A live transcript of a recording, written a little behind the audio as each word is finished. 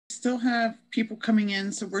Still have people coming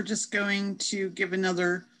in, so we're just going to give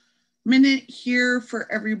another minute here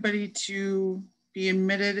for everybody to be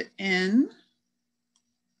admitted in.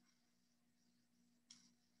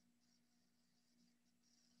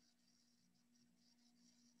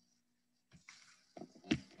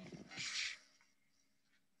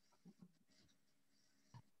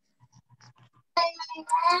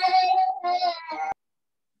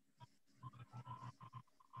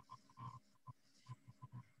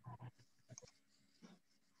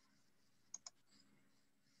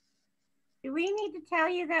 Do we need to tell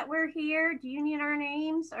you that we're here? Do you need our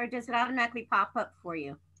names, or does it automatically pop up for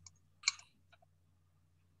you?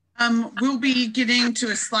 We'll be getting to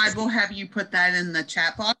a slide. We'll have you put that in the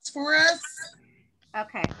chat box for us.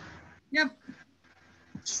 Okay. Yep.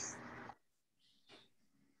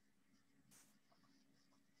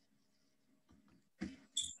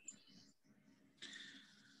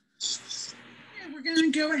 Yeah, we're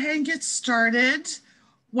going to go ahead and get started.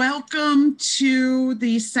 Welcome to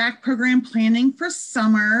the SAC program planning for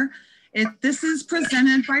summer. This is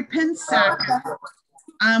presented by SAC.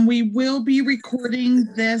 We will be recording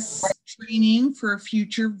this training for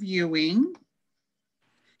future viewing.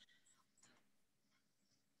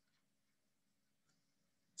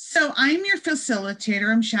 So I'm your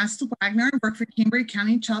facilitator. I'm Shasta Wagner. I work for Cambria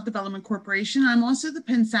County Child Development Corporation. I'm also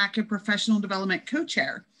the SAC Professional Development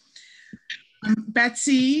Co-Chair.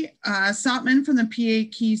 Betsy Sotman from the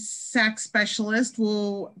PA SAC Specialist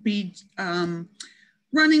will be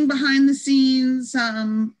running behind the scenes.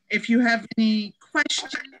 If you have any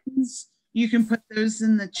questions, you can put those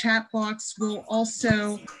in the chat box. We'll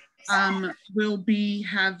also we'll be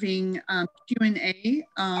having Q&A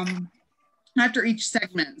after each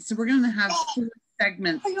segment. So we're going to have 4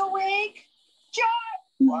 segments. Are you awake?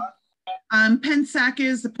 John! PennSAC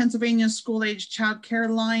is the Pennsylvania School Age Child Care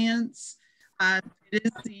Alliance. It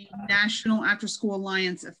is the National After School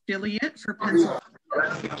Alliance affiliate for Pennsylvania.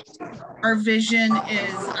 Our vision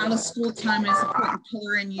is out of school time is an important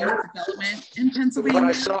pillar in youth development in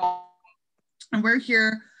Pennsylvania. And we're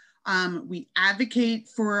here, we advocate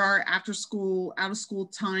for our after school, out of school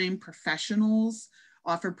time professionals,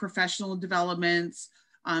 offer professional developments.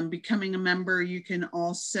 Becoming a member, you can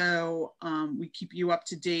also, we keep you up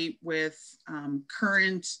to date with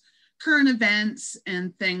current events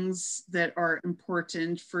and things that are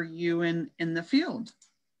important for you in the field.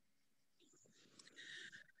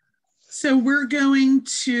 So we're going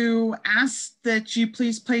to ask that you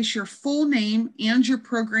please place your full name and your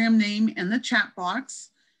program name in the chat box.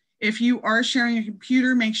 If you are sharing a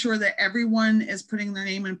computer, make sure that everyone is putting their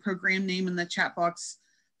name and program name in the chat box.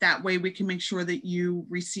 That way we can make sure that you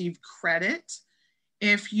receive credit.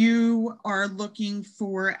 If you are looking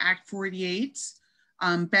for Act 48,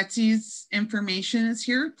 Betsy's information is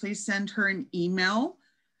here. Please send her an email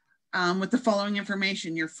with the following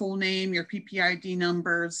information: your full name, your PPID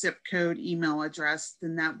number, zip code, email address.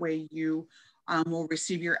 Then that way you will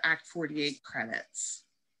receive your Act 48 credits.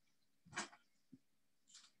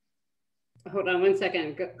 Hold on one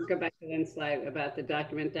second. Go back to one slide about the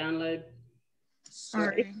document download.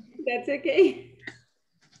 Sorry. That's okay.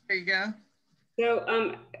 There you go.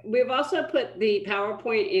 So we've also put the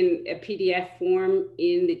PowerPoint in a PDF form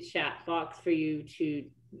in the chat box for you to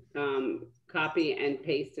copy and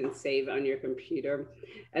paste and save on your computer,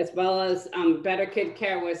 as well as Better Kid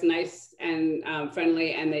Care was nice and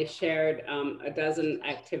friendly, and they shared a dozen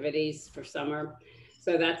activities for summer.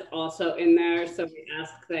 So that's also in there. So we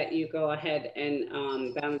ask that you go ahead and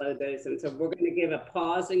download those. And so we're going to give a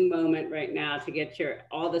pausing moment right now to get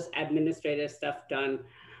all this administrative stuff done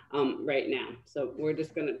right now. So we're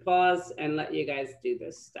just going to pause and let you guys do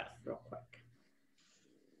this stuff real quick.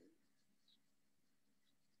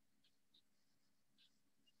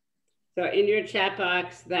 So in your chat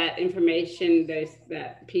box, that information, there's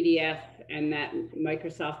that PDF and that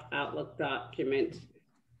Microsoft Outlook document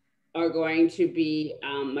are going to be,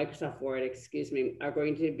 Microsoft Word, excuse me, are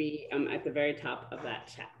going to be at the very top of that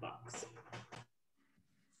chat box.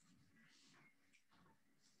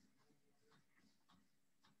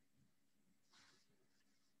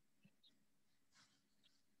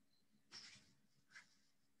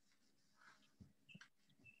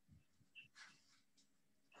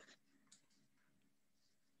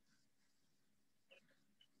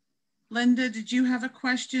 Linda, did you have a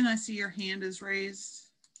question? I see your hand is raised.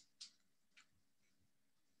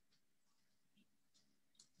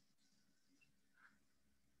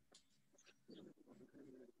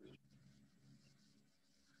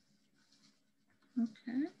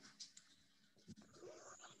 Okay.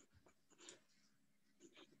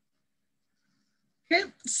 Okay,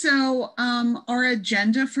 so our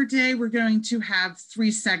agenda for today, we're going to have 3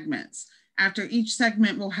 segments. After each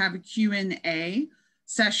segment, we'll have a Q&A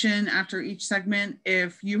session after each segment.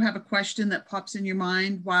 If you have a question that pops in your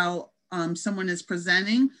mind while someone is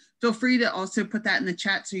presenting, feel free to also put that in the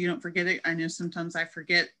chat so you don't forget it. I know sometimes I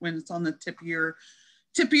forget when it's on the tip of your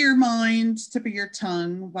mind, tip of your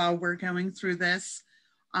tongue while we're going through this.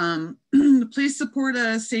 Please support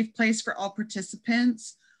a safe place for all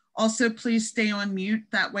participants. Also, please stay on mute.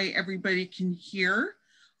 That way everybody can hear.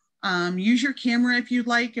 Use your camera if you'd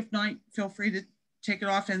like. If not, feel free to take it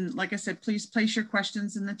off. And like I said, please place your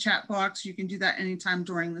questions in the chat box. You can do that anytime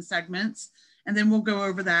during the segments. And then we'll go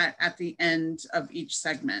over that at the end of each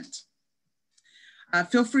segment.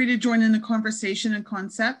 Feel free to join in the conversation and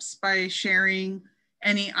concepts by sharing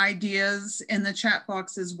any ideas in the chat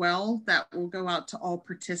box as well. That will go out to all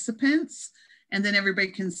participants. And then everybody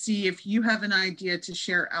can see if you have an idea to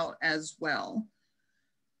share out as well.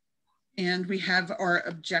 And we have our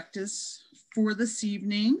objectives for this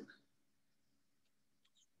evening.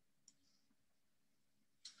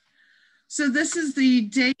 So this is the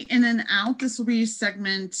day in and out. This will be a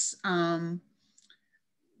segment, that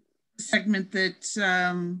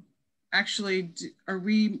actually,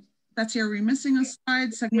 Betsy, are we missing a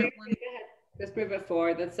slide? Segment 1? Just move it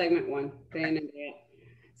forward. That's segment 1, day in and day out.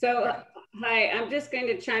 So, hi, I'm just going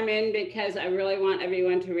to chime in because I really want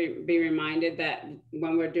everyone to be reminded that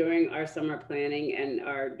when we're doing our summer planning and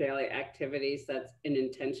our daily activities, that's an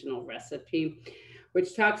intentional recipe,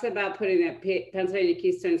 which talks about putting the Pennsylvania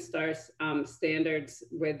Keystone Stars standards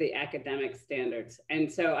with the academic standards.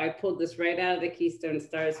 And so I pulled this right out of the Keystone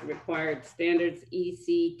Stars required standards,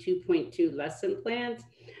 EC 2.2 lesson plans,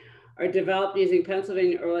 are developed using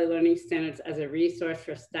Pennsylvania Early Learning Standards as a resource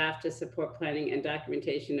for staff to support planning and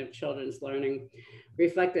documentation of children's learning,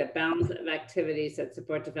 reflect a balance of activities that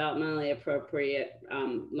support developmentally appropriate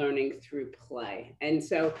learning through play. And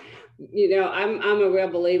so, you know, I'm a real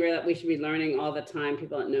believer that we should be learning all the time.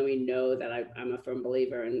 People that know me know that I'm a firm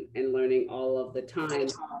believer in learning all of the time.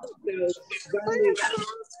 So,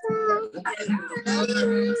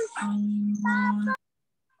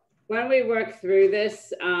 when we work through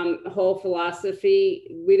this whole philosophy,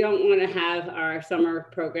 we don't want to have our summer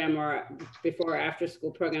program or before or after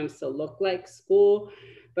school programs to look like school,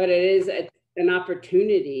 but it is an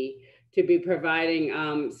opportunity to be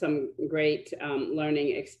providing some great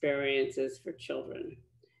learning experiences for children,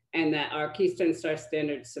 and that our Keystone Star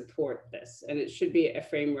standards support this. And it should be a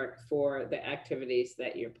framework for the activities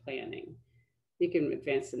that you're planning. You can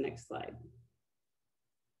advance the next slide.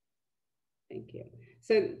 Thank you.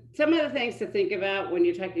 So some of the things to think about when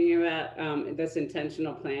you're talking about this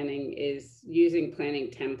intentional planning is using planning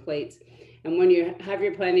templates. And when you have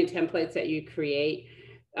your planning templates that you create,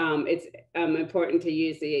 it's important to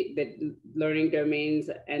use the learning domains,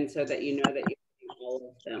 and so that you know that you're using all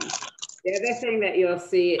of them. The other thing that you'll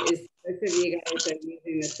see is most of you guys are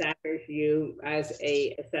using the SAC review as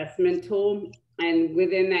a assessment tool. And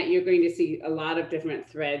within that, you're going to see a lot of different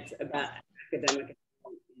threads about academic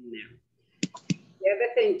in there. The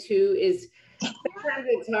other thing too is sometimes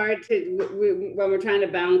it's hard to, when we're trying to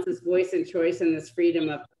balance this voice and choice and this freedom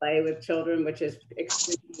of play with children, which is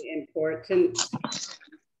extremely important,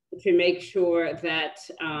 to make sure that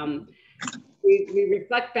we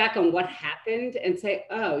reflect back on what happened and say,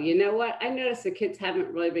 oh, you know what? I noticed the kids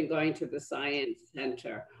haven't really been going to the science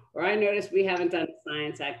center, or I noticed we haven't done a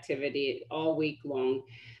science activity all week long.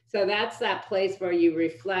 So that's that place where you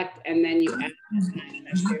reflect and then you ask.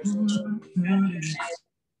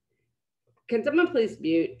 Can someone please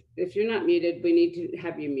mute? If you're not muted, we need to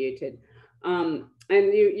have you muted. And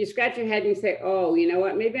you scratch your head and you say, oh, you know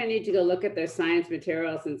what? Maybe I need to go look at their science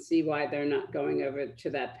materials and see why they're not going over to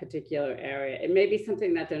that particular area. It may be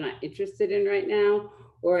something that they're not interested in right now,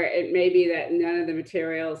 or it may be that none of the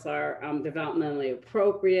materials are developmentally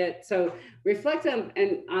appropriate. So reflect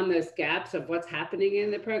on those gaps of what's happening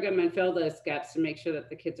in the program and fill those gaps to make sure that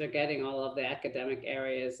the kids are getting all of the academic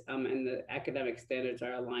areas and the academic standards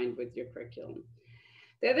are aligned with your curriculum.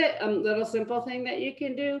 The other little simple thing that you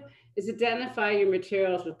can do is identify your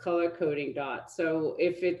materials with color coding dots. So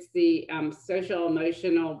if it's the social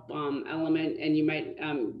emotional element, and you might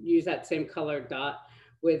use that same color dot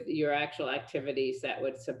with your actual activities that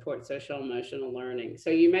would support social emotional learning.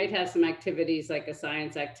 So you might have some activities like a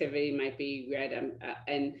science activity might be red,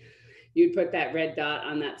 and you'd put that red dot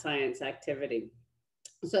on that science activity.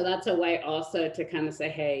 So that's a way also to kind of say,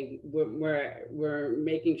 hey, we're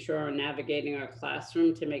making sure we're navigating our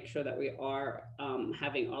classroom to make sure that we are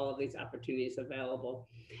having all of these opportunities available.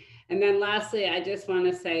 And then lastly, I just want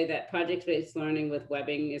to say that project-based learning with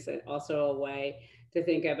webbing is also a way to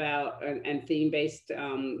think about, and theme-based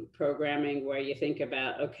programming, where you think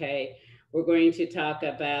about, okay, we're going to talk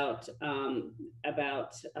about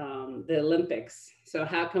the Olympics. So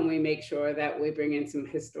how can we make sure that we bring in some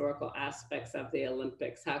historical aspects of the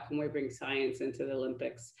Olympics? How can we bring science into the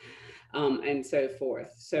Olympics? And so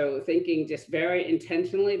forth. So thinking just very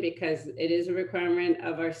intentionally, because it is a requirement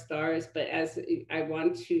of our stars, but as I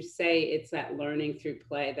want to say, it's that learning through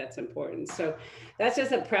play that's important. So that's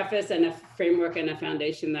just a preface and a framework and a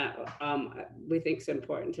foundation that we think is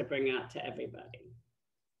important to bring out to everybody.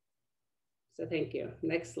 So thank you.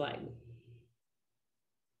 Next slide.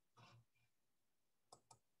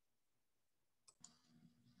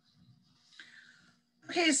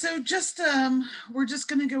 Okay, so just we're just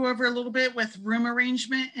going to go over a little bit with room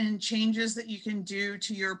arrangement and changes that you can do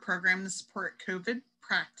to your program to support COVID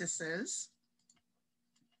practices.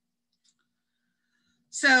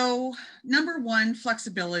 So number one,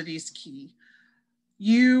 flexibility is key.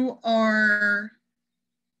 You are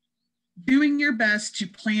doing your best to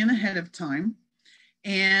plan ahead of time,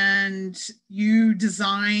 and you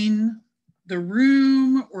design the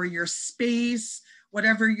room or your space,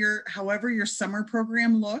 however your summer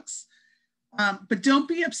program looks. But don't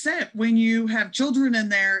be upset when you have children in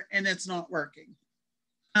there and it's not working.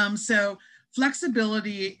 So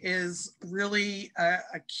flexibility is really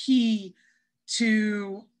a key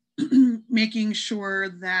to making sure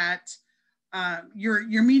that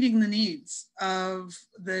you're meeting the needs of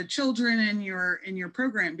the children in your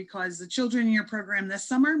program, because the children in your program this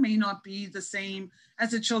summer may not be the same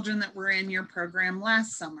as the children that were in your program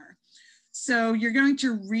last summer. So you're going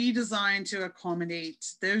to redesign to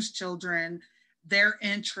accommodate those children, their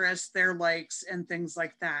interests, their likes, and things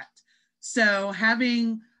like that. So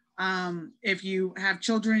having, if you have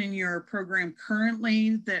children in your program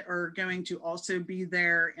currently that are going to also be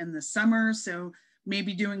there in the summer, so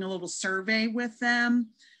maybe doing a little survey with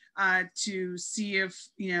them to see if,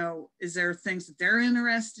 is there things that they're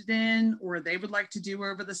interested in or they would like to do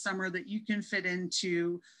over the summer that you can fit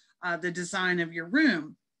into the design of your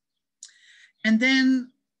room. And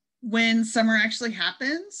then when summer actually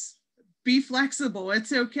happens, be flexible.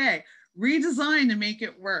 It's okay. Redesign to make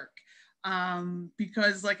it work.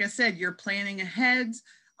 Because like I said, you're planning ahead.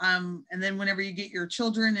 And then whenever you get your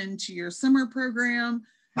children into your summer program,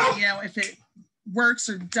 if it works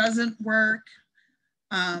or doesn't work,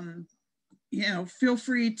 feel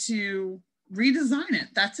free to redesign it.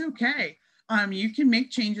 That's okay. You can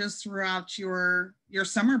make changes throughout your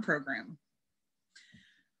summer program.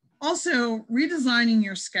 Also, redesigning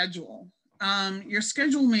your schedule. Your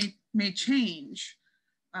schedule may change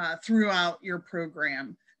throughout your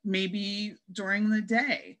program, maybe during the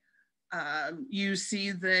day. You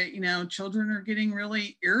see that, children are getting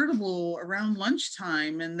really irritable around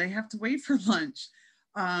lunchtime and they have to wait for lunch.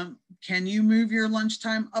 Can you move your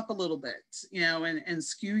lunchtime up a little bit, and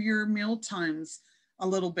skew your meal times a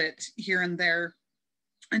little bit here and there,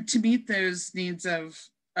 and to meet those needs of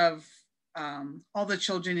all the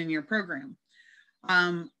children in your program.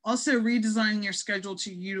 Also redesigning your schedule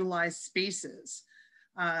to utilize spaces.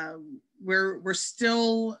 We're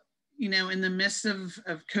still, in the midst of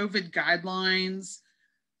COVID guidelines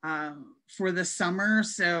for the summer.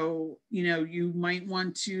 So, you might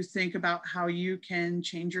want to think about how you can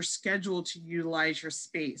change your schedule to utilize your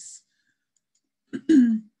space.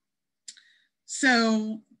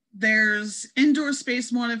 So there's indoor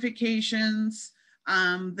space modifications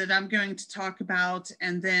that I'm going to talk about,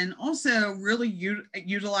 and then also really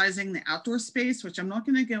utilizing the outdoor space, which I'm not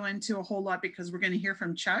going to go into a whole lot because we're going to hear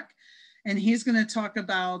from Chuck, and he's going to talk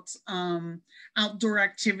about outdoor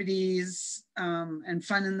activities and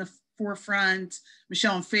fun in the forefront.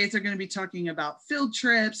 Michelle and Faith are going to be talking about field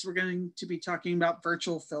trips. We're going to be talking about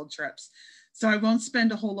virtual field trips. So I won't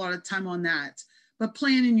spend a whole lot of time on that. But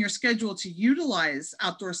plan in your schedule to utilize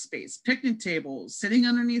outdoor space, picnic tables, sitting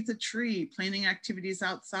underneath a tree, planning activities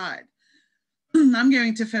outside. I'm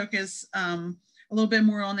going to focus a little bit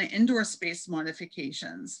more on the indoor space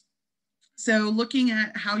modifications. So looking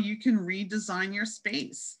at how you can redesign your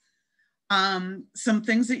space. Some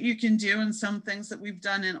things that you can do and some things that we've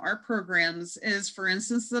done in our programs is, for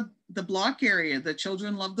instance, the block area. The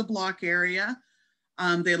children love the block area.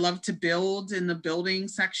 They love to build in the building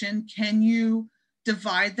section. Can you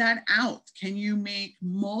divide that out? Can you make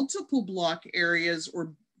multiple block areas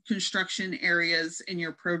or construction areas in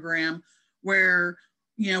your program where,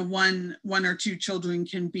 one or two children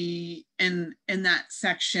can be in that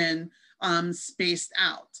section spaced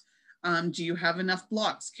out? Do you have enough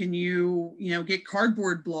blocks? Can you, get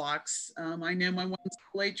cardboard blocks? I know my one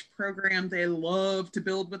school age program, they love to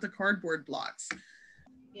build with the cardboard blocks.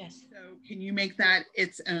 Yes. So can you make that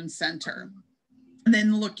its own center? And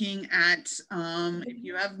then looking at if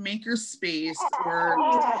you have maker space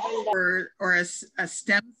or a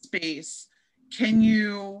STEM space, can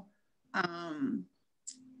you, can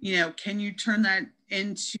you turn that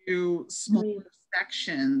into smaller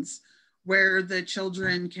sections where the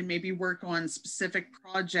children can maybe work on specific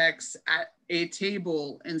projects at a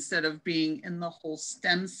table instead of being in the whole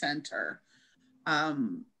STEM center?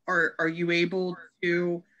 Or are you able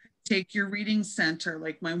to take your reading center?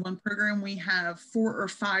 Like my one program, we have 4 or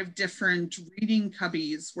 5 different reading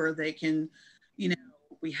cubbies where they can,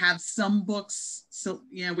 we have some books. So,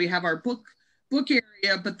 we have our book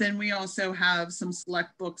area, but then we also have some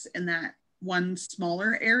select books in that one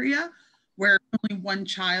smaller area where only one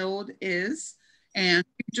child is, and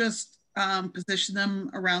we just position them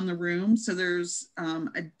around the room. So there's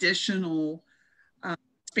additional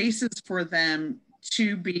spaces for them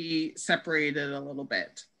to be separated a little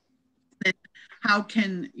bit. Then how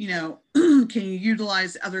can can you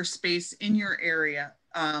utilize other space in your area,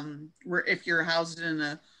 where if you're housed in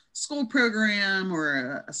a school program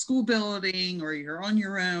or a school building, or you're on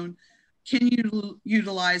your own, can you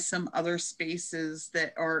utilize some other spaces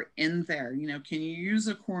that are in there? Can you use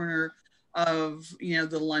a corner of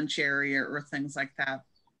the lunch area or things like that?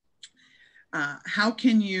 How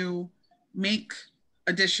can you make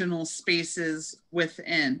additional spaces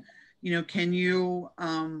within? Can you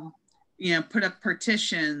put up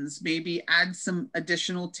partitions, maybe add some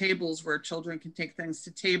additional tables where children can take things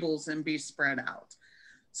to tables and be spread out?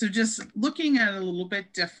 So just looking at it a little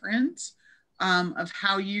bit different, of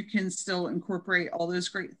how you can still incorporate all those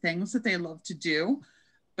great things that they love to do,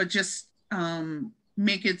 but just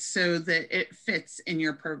make it so that it fits in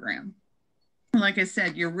your program. Like I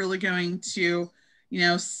said, you're really going to,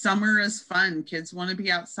 summer is fun. Kids want to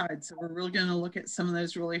be outside. So we're really going to look at some of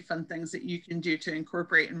those really fun things that you can do to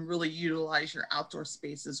incorporate and really utilize your outdoor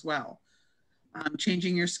space as well.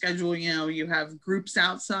 Changing your schedule, you have groups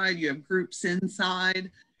outside, you have groups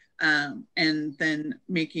inside, and then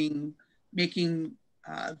making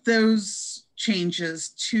those changes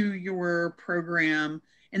to your program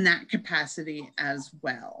in that capacity as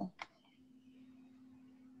well.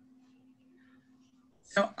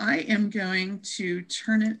 So I am going to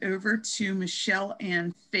turn it over to Michelle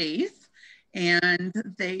and Faith, and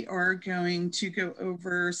they are going to go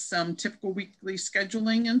over some typical weekly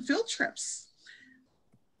scheduling and field trips.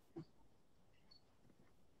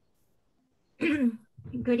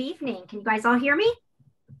 Good evening. Can you guys all hear me?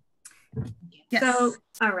 Yes. So,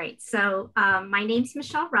 all right. So my name's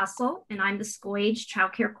Michelle Russell, and I'm the School Age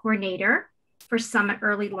Child Care Coordinator for Summit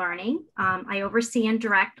Early Learning. I oversee and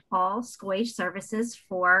direct all school age services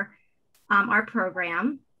for our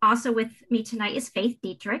program. Also with me tonight is Faith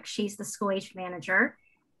Dietrich. She's the school age manager.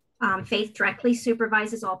 Faith directly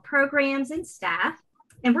supervises all programs and staff.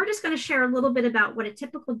 And we're just going to share a little bit about what a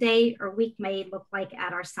typical day or week may look like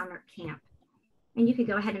at our summer camp. And you can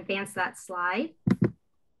go ahead and advance that slide.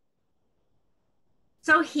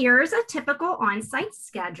 So here's a typical on-site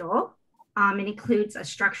schedule. It includes a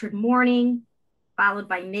structured morning, followed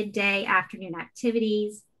by midday afternoon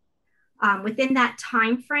activities. Within that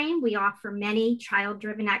time frame, we offer many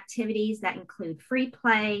child-driven activities that include free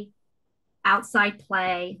play, outside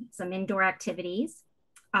play, some indoor activities.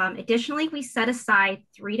 Additionally, we set aside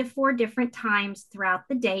 3 to 4 different times throughout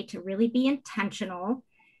the day to really be intentional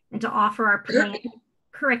and to offer our planned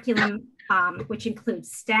curriculum, which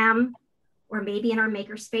includes STEM, or maybe in our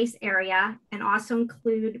makerspace area, and also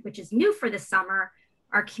include, which is new for the summer,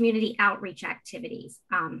 our community outreach activities.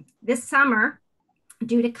 This summer,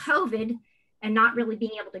 due to COVID and not really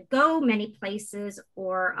being able to go many places,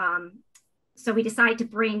 so we decided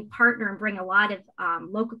to partner and bring a lot of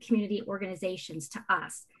local community organizations to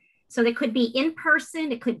us. So they could be in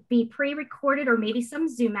person, it could be pre-recorded, or maybe some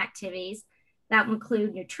Zoom activities that will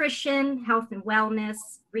include nutrition, health and wellness,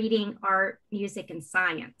 reading, art, music, and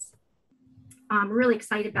science. I'm really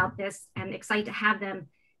excited about this and excited to have them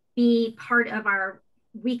be part of our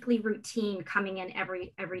weekly routine coming in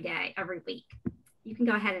every day, every week. You can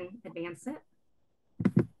go ahead and advance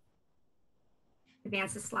it.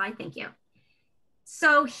 Advance the slide, thank you.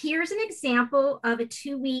 So here's an example of a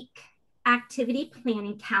 2-week activity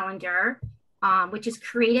planning calendar, which is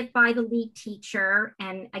created by the lead teacher.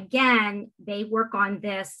 And again, they work on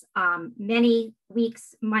this many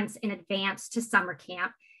weeks, months in advance to summer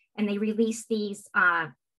camp. And they release these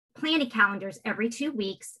planning calendars every 2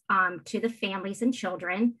 weeks to the families and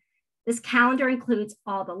children. This calendar includes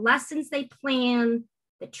all the lessons they plan,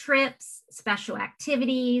 the trips, special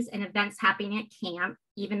activities, and events happening at camp.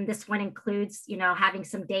 Even this one includes, having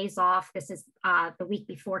some days off. This is the week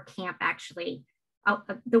before camp, actually,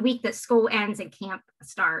 the week that school ends and camp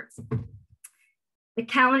starts. The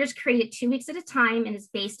calendar is created 2 weeks at a time and is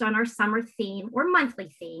based on our summer theme or monthly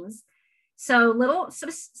themes. So little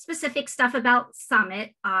specific stuff about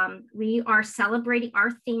Summit. We are celebrating, our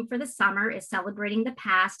theme for the summer is celebrating the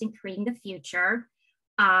past and creating the future.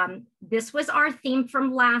 This was our theme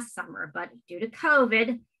from last summer, but due to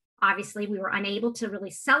COVID, obviously we were unable to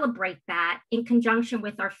really celebrate that in conjunction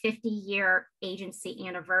with our 50-year agency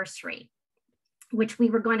anniversary, which we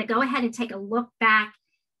were going to go ahead and take a look back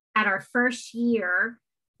at our first year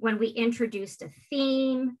when we introduced a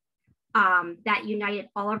theme that united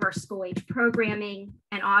all of our school age programming.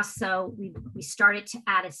 And also we started to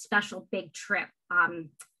add a special big trip.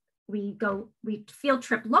 We field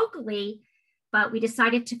trip locally, but we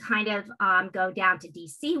decided to kind of go down to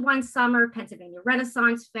DC one summer, Pennsylvania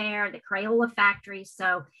Renaissance Fair, the Crayola Factory.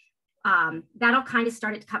 So that all kind of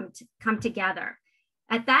started to come together.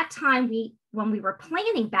 At that time, when we were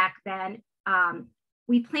planning back then,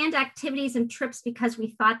 we planned activities and trips because we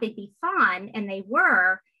thought they'd be fun, and they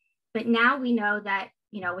were. But now we know that,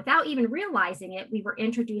 without even realizing it, we were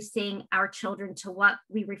introducing our children to what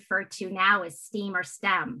we refer to now as STEAM or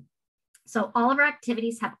STEM. So all of our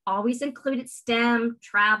activities have always included STEM,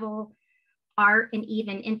 travel, art, and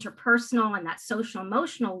even interpersonal and that social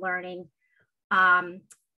emotional learning.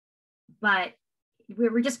 But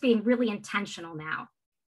we're just being really intentional now.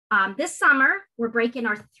 This summer, we're breaking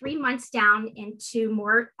our 3 months down into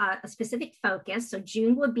more a specific focus. So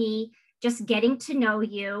June will be just getting to know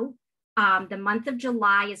you. The month of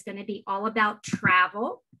July is going to be all about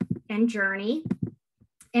travel and journey.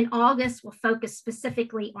 And August will focus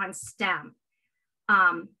specifically on STEM.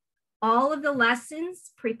 All of the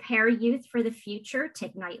lessons prepare youth for the future to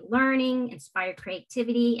ignite learning, inspire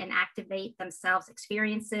creativity, and activate themselves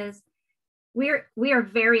experiences. We are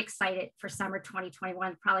very excited for summer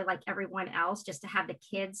 2021, probably like everyone else, just to have the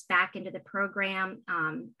kids back into the program,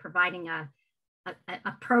 providing a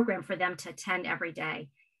program for them to attend every day.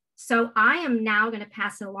 So I am now going to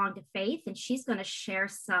pass it along to Faith, and she's going to share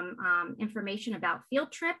some information about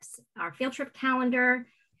field trips, our field trip calendar,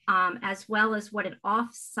 as well as what an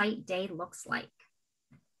off-site day looks like.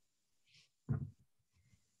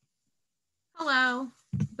 Hello.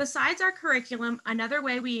 Besides our curriculum, another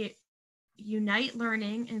way we unite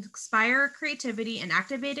learning and inspire creativity and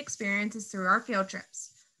activate experiences through our field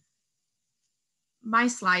trips. My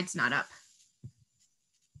slide's not up.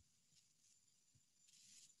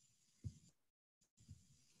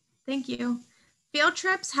 Thank you. Field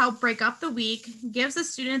trips help break up the week, gives the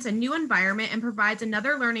students a new environment, and provides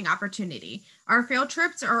another learning opportunity. Our field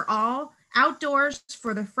trips are all outdoors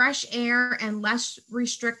for the fresh air and less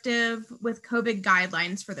restrictive with COVID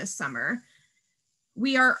guidelines for this summer.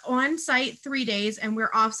 We are on site 3 days and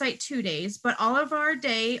we're off site 2 days, but all of our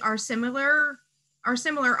day are similar,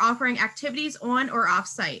 offering activities on or off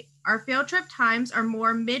site. Our field trip times are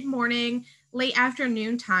more mid-morning, late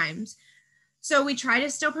afternoon times. So we try to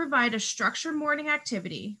still provide a structured morning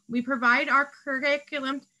activity. We develop our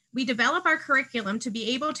curriculum to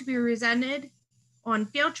be able to be presented on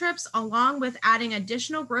field trips, along with adding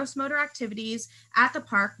additional gross motor activities at the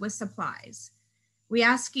park with supplies. We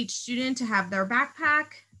ask each student to have their backpack,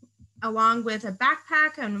 along with a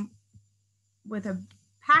backpack and with a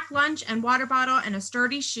packed lunch and water bottle and a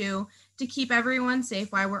sturdy shoe to keep everyone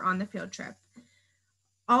safe while we're on the field trip.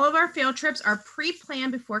 All of our field trips are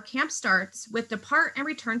pre-planned before camp starts with depart and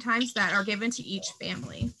return times that are given to each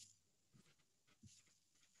family.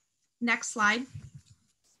 Next slide.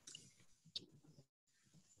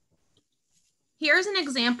 Here's an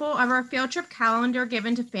example of our field trip calendar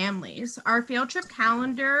given to families. Our field trip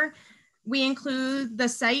calendar, we include the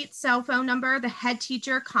site cell phone number, the head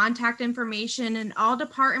teacher contact information, and all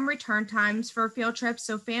depart and return times for field trips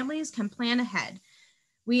so families can plan ahead.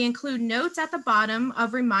 We include notes at the bottom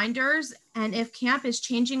of reminders and if camp is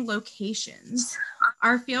changing locations.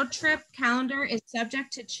 Our field trip calendar is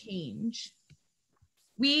subject to change.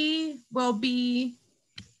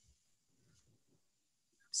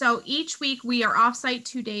 So each week we are off-site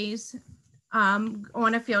 2 days on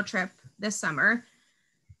a field trip this summer.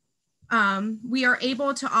 We are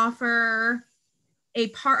able to offer a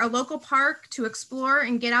local park to explore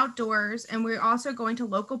and get outdoors, and we're also going to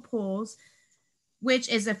local pools, which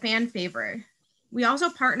is a fan favorite. We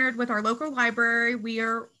also partnered with our local library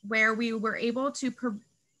where we were able to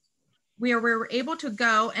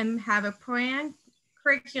go and have a planned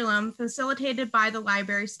curriculum facilitated by the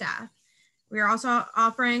library staff. We are also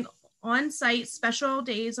offering on-site special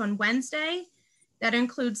days on Wednesday that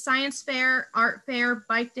include science fair, art fair,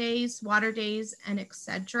 bike days, water days, and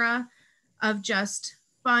etc. of just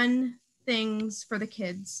fun things for the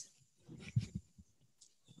kids.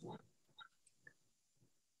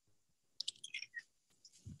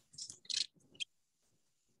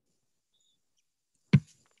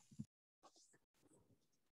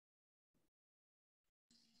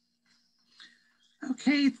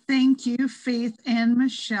 Okay, thank you, Faith and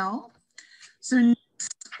Michelle. So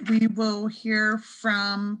next we will hear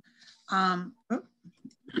from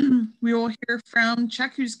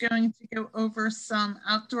Chuck, who's going to go over some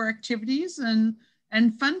outdoor activities and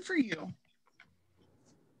fun for you.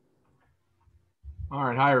 All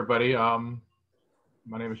right, hi everybody.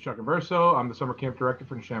 My name is Chuck Inverso. I'm the summer camp director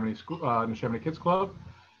for Neshaminy Kids Club.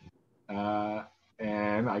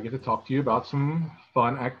 And I get to talk to you about some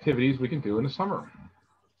fun activities we can do in the summer.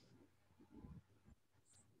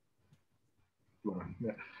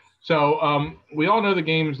 Yeah. So we all know the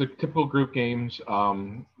games, the typical group games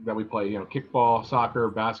that we play, kickball, soccer,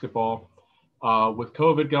 basketball. With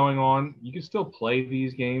COVID going on, you can still play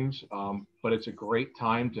these games, but it's a great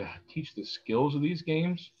time to teach the skills of these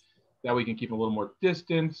games. That way you can keep a little more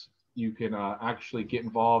distance. You can actually get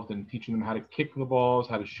involved in teaching them how to kick the balls,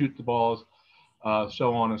 how to shoot the balls,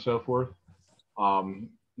 so on and so forth.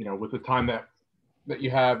 With the time that you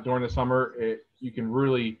have during the summer, you can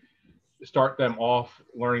really start them off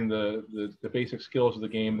learning the basic skills of the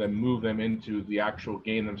game, then move them into the actual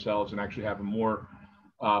game themselves and actually have a more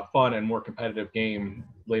fun and more competitive game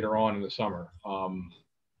later on in the summer.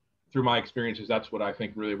 Through my experiences, that's what I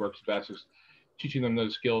think really works best, is teaching them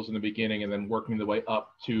those skills in the beginning and then working the way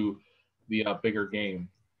up to the bigger game.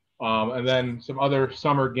 And then some other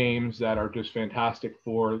summer games that are just fantastic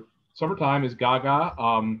for summertime is Gaga.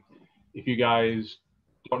 If you guys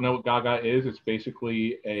don't know what Gaga is, it's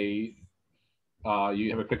basically you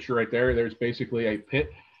have a picture right there. There's basically a pit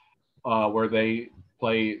where they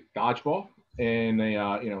play dodgeball, and they,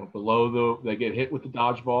 they get hit with the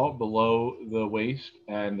dodgeball below the waist,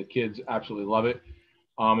 and the kids absolutely love it.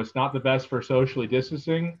 It's not the best for socially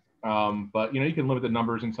distancing, but you can limit the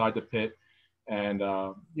numbers inside the pit, and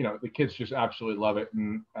the kids just absolutely love it.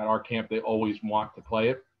 And at our camp, they always want to play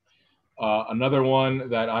it. Another one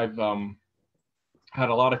that I've had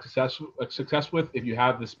a lot of success with, if you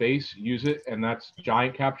have the space, use it, and that's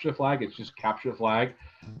giant capture the flag. It's just capture the flag,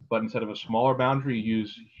 but instead of a smaller boundary, you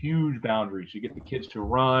use huge boundaries. You get the kids to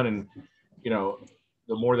run, and the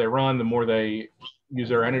more they run, the more they use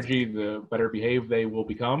their energy, the better behaved they will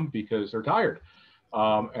become because they're tired.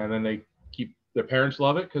 And then their parents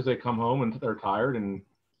love it because they come home and they're tired, and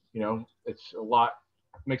it's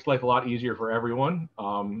makes life a lot easier for everyone.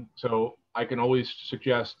 So I can always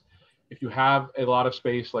suggest, if you have a lot of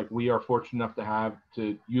space like we are fortunate enough to have,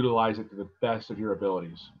 to utilize it to the best of your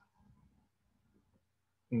abilities.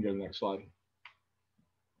 You can go to the next slide.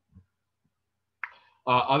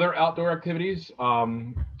 Other outdoor activities, a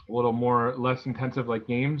little more less intensive like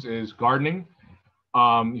games, is gardening.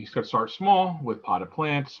 You can start small with potted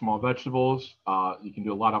plants, small vegetables. You can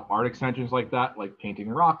do a lot of art extensions like that, like painting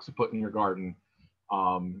rocks to put in your garden.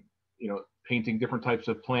 Painting different types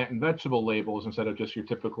of plant and vegetable labels instead of just your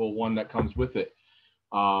typical one that comes with it.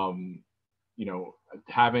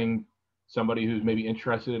 Having somebody who's maybe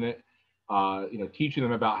interested in it, teaching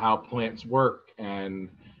them about how plants work and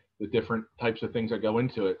the different types of things that go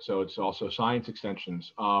into it. So it's also science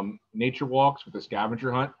extensions. Nature walks with a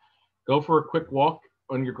scavenger hunt. Go for a quick walk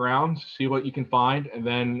on your grounds, see what you can find, and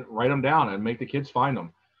then write them down and make the kids find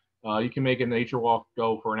them. You can make a nature walk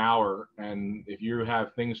go for an hour, and if you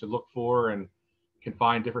have things to look for and can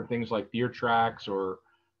find different things like deer tracks, or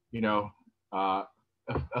a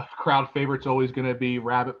crowd favorite's always going to be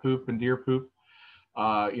rabbit poop and deer poop.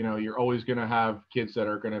 You're always going to have kids that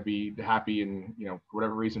are going to be happy, and for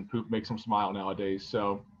whatever reason, poop makes them smile nowadays.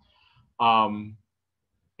 So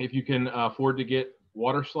if you can afford to get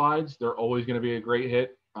water slides, they're always going to be a great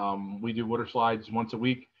hit. We do water slides once a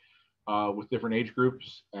week with different age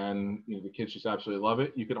groups, and the kids just absolutely love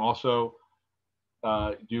it. You can also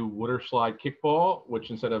do water slide kickball, which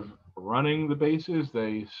instead of running the bases,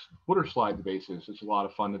 they water slide the bases. It's a lot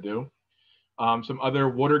of fun to do. Some other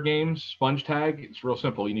water games, sponge tag. It's real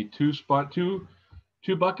simple. You need two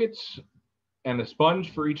buckets and a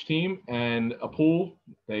sponge for each team, and a pool.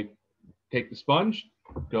 They take the sponge,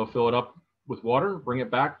 go fill it up with water, bring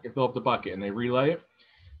it back, and fill up the bucket, and they relay it.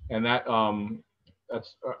 And that's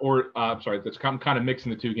kind of mixing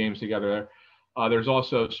the two games together there. There's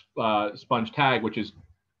also sponge tag, which is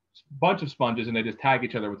a bunch of sponges, and they just tag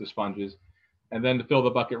each other with the sponges. And then to fill the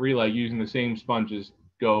bucket relay, using the same sponges,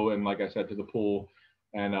 go and, like I said, to the pool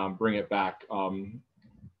and bring it back.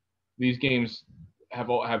 These games have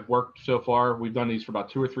worked so far. We've done these for about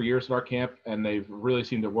 2 or 3 years at our camp, and they've really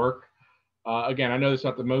seemed to work. Again, I know it's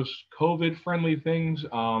not the most COVID-friendly things,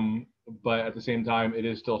 but at the same time, it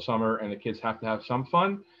is still summer, and the kids have to have some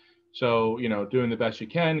fun. So, doing the best you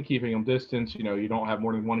can, keeping them distance. You don't have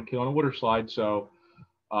more than one kid on a water slide, so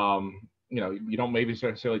you don't maybe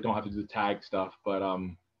necessarily don't have to do the tag stuff, but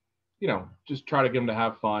you know, just try to get them to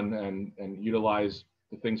have fun and utilize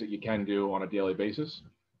the things that you can do on a daily basis.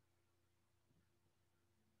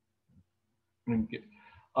 And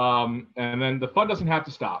then the fun doesn't have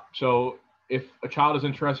to stop. So if a child is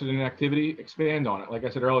interested in an activity, expand on it. Like I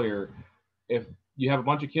said earlier, if you have a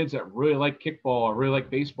bunch of kids that really like kickball or really like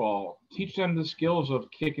baseball, teach them the skills of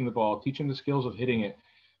kicking the ball, teach them the skills of hitting it,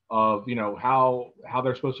 of, you know, how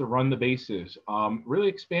they're supposed to run the bases. Really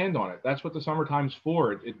expand on it. That's what the summertime's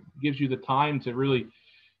for. It gives you the time to really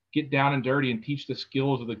get down and dirty and teach the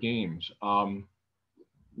skills of the games.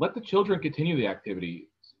 Let the children continue the activity.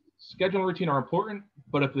 Schedule and routine are important,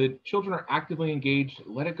 but if the children are actively engaged,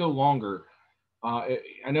 let it go longer. I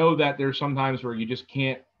know that there's sometimes where you just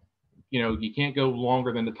can't, you know, you can't go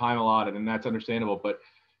longer than the time allotted, and that's understandable. But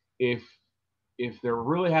if they're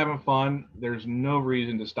really having fun, there's no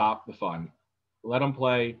reason to stop the fun. Let them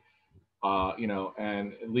play, you know,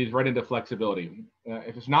 and it leads right into flexibility.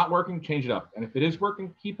 If it's not working, change it up. And if it is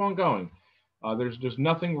working, keep on going. There's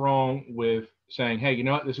nothing wrong with saying, hey, you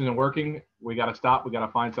know what, this isn't working. We got to stop. We got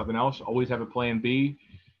to find something else. Always have a plan B.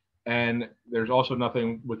 And there's also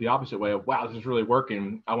nothing with the opposite way of, wow, this is really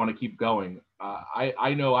working. I want to keep going.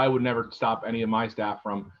 I know I would never stop any of my staff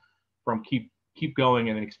from keep going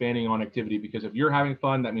and expanding on activity, because if you're having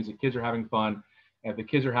fun, that means the kids are having fun. And if the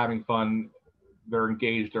kids are having fun, they're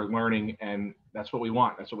engaged, they're learning, and that's what we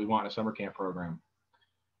want. That's what we want in a summer camp program.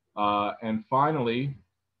 And finally,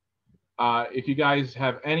 if you guys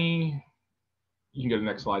have any, you can go to the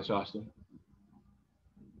next slide, Shasta.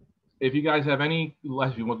 If you guys have any,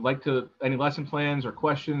 if you would like to, any lesson plans or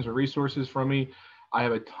questions or resources from me, I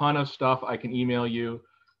have a ton of stuff I can email you.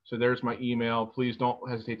 So there's my email. Please don't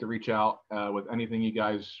hesitate to reach out with anything you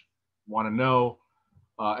guys want to know.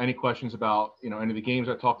 Any questions about, you know, any of the games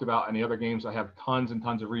I talked about, any other games. I have tons and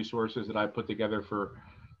tons of resources that I put together for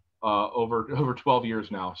over 12 years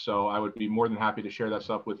now. So I would be more than happy to share that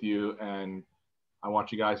stuff with you. And I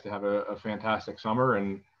want you guys to have a fantastic summer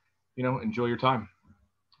and, you know, enjoy your time.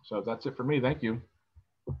 So that's it for me. Thank you.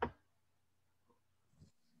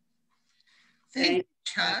 Thank you,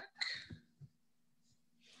 Chuck.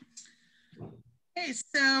 Okay,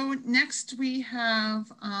 so next we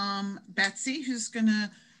have Betsy, who's going to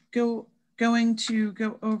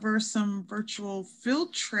go over some virtual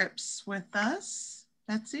field trips with us.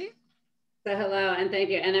 Betsy? So hello and thank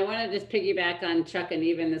you. And I want to just piggyback on Chuck and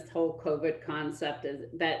even this whole COVID concept is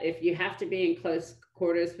that if you have to be in close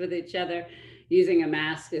quarters with each other, using a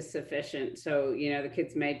mask is sufficient. So, you know, the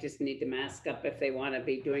kids may just need to mask up if they want to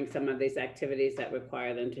be doing some of these activities that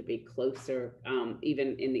require them to be closer,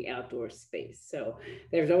 even in the outdoor space. So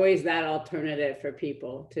there's always that alternative for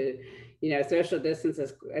people to, you know, social distance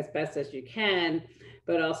as best as you can,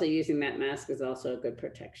 but also using that mask is also a good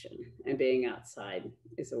protection, and being outside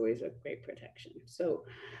is always a great protection. So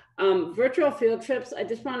virtual field trips, I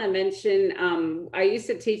just want to mention, I used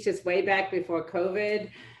to teach this way back before COVID,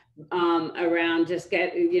 around just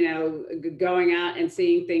going out and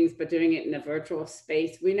seeing things, but doing it in a virtual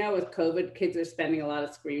space. We know with COVID, kids are spending a lot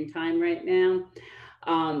of screen time right now.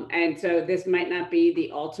 And so this might not be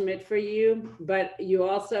the ultimate for you, but you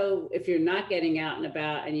also, if you're not getting out and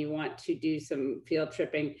about and you want to do some field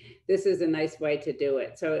tripping, this is a nice way to do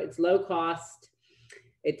it. So it's low cost,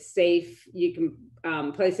 it's safe. You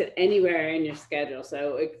can place it anywhere in your schedule.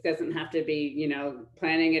 So it doesn't have to be, you know,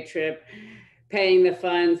 planning a trip, paying the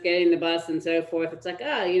funds, getting the bus and so forth. It's like,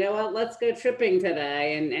 oh, you know what, let's go tripping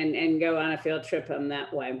today and go on a field trip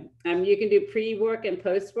that way. You can do pre-work and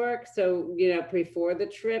post-work. So, you know, before the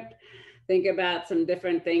trip, think about some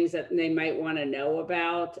different things that they might want to know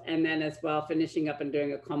about. And then as well, finishing up and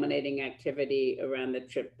doing a culminating activity around the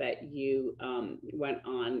trip that you went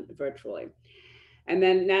on virtually. And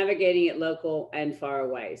then navigating it local and far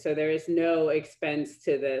away. So there is no expense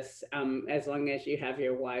to this as long as you have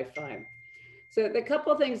your Wi-Fi. So the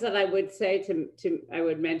couple things that I would say I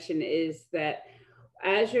would mention is that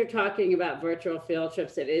as you're talking about virtual field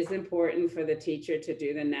trips, it is important for the teacher to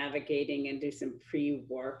do the navigating and do some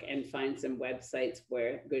pre-work and find some websites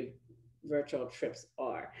where good virtual trips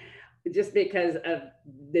are, just because of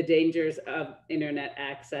the dangers of internet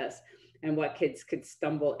access and what kids could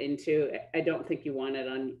stumble into. I don't think you want it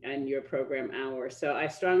on your program hours. So I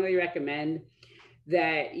strongly recommend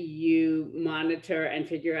that you monitor and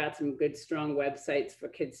figure out some good, strong websites for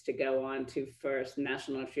kids to go on to first.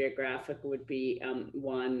 National Geographic would be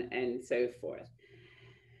one, and so forth.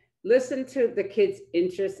 listen to the kid's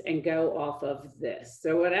interests and go off of this.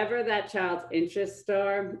 So whatever that child's interests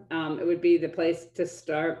are, it would be the place to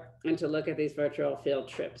start and to look at these virtual field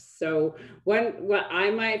trips. So what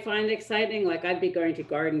I might find exciting, like I'd be going to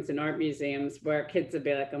gardens and art museums where kids would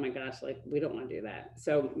be like, oh my gosh, like we don't want to do that.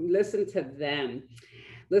 So listen to them.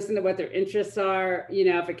 Listen to what their interests are. You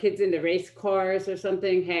know, if a kid's into race cars or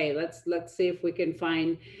something, hey, let's see if we can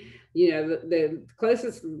find, you know, the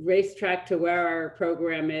closest racetrack to where our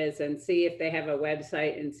program is, and see if they have a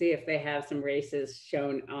website, and see if they have some races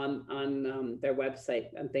shown on their website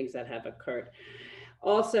and things that have occurred.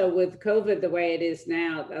 Also with COVID, the way it is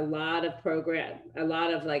now, a lot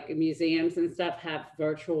of like museums and stuff have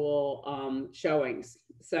virtual showings.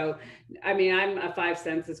 So, I mean, I'm a 5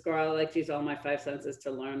 senses girl. I like to use all my 5 senses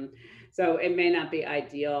to learn. So it may not be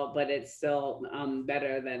ideal, but it's still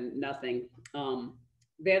better than nothing.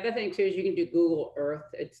 The other thing too is you can do Google Earth.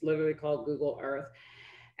 It's literally called Google Earth,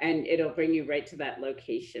 and it'll bring you right to that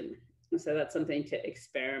location. So that's something to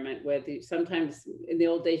experiment with. Sometimes in the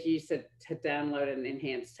old days, you used to download an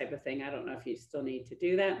enhanced type of thing. I don't know if you still need to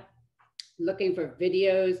do that. Looking for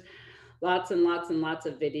videos, lots and lots and lots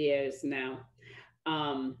of videos now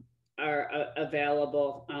are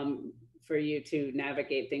available for you to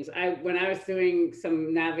navigate things. When I was doing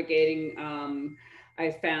some navigating,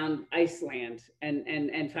 I found Iceland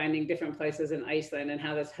and finding different places in Iceland, and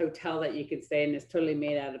how this hotel that you could stay in is totally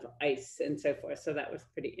made out of ice and so forth. So that was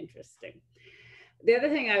pretty interesting. The other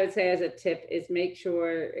thing I would say as a tip is make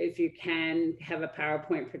sure, if you can, have a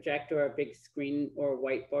PowerPoint projector or a big screen or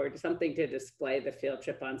whiteboard, something to display the field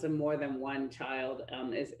trip on, so more than one child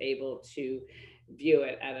is able to view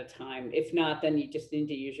it at a time. If not, then you just need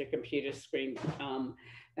to use your computer screen,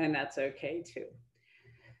 and that's okay too.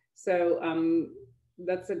 So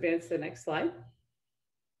let's advance to the next slide.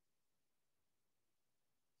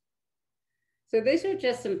 So these are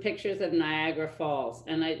just some pictures of Niagara Falls.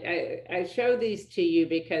 And I show these to you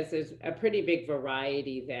because there's a pretty big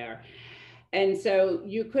variety there. And so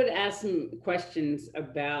you could ask some questions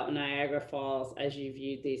about Niagara Falls as you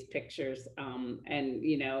viewed these pictures, and,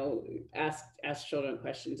 you know, ask children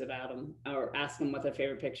questions about them, or ask them what their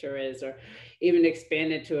favorite picture is, or even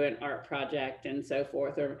expand it to an art project and so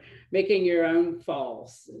forth, or making your own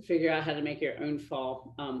falls, figure out how to make your own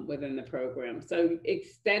fall within the program. So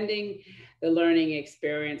extending the learning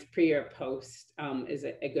experience pre or post is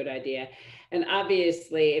a good idea. And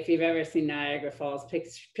obviously, if you've ever seen Niagara Falls,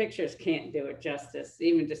 pictures can't do it justice,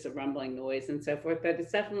 even just a rumbling noise and so forth, but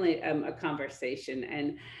it's definitely a conversation.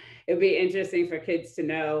 And it'd be interesting for kids to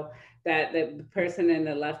know that the person in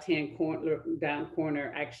the left-hand down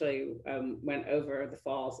corner actually went over the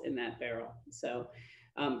falls in that barrel. So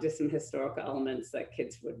just some historical elements that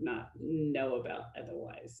kids would not know about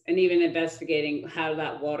otherwise. And even investigating how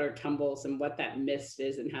that water tumbles and what that mist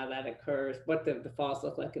is and how that occurs, what the falls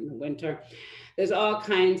look like in the winter. There's all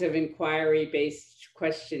kinds of inquiry-based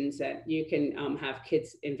questions that you can have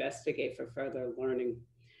kids investigate for further learning.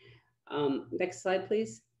 Next slide,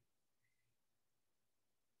 please.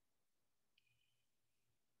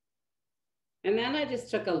 And then I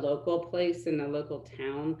just took a local place in a local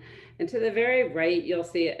town. And to the very right, you'll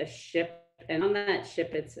see a ship. And on that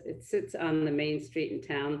ship, it sits on the main street in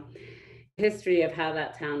town. History of how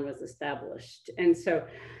that town was established. And so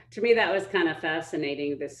to me, that was kind of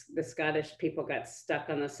fascinating. The Scottish people got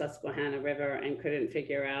stuck on the Susquehanna River and couldn't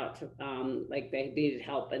figure out, like they needed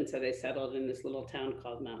help. And so they settled in this little town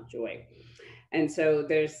called Mountjoy. And so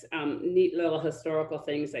there's neat little historical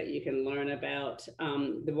things that you can learn about.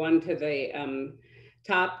 The one to the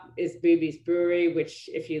top is Booby's Brewery, which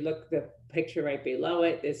if you look the picture right below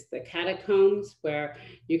it is the catacombs where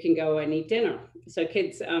you can go and eat dinner. So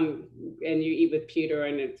kids, and you eat with pewter,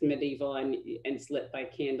 and it's medieval, and it's lit by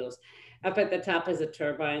candles. Up at the top is a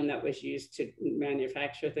turbine that was used to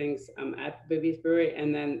manufacture things at Booby's Brewery.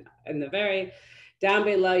 And then in the very down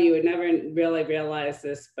below, you would never really realize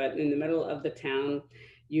this, but in the middle of the town,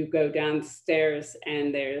 you go downstairs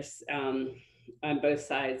and there's, on both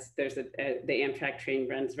sides, there's the Amtrak train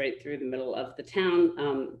runs right through the middle of the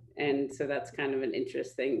town. And so that's kind of an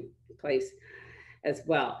interesting place as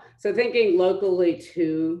well. So thinking locally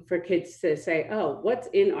too, for kids to say, oh, what's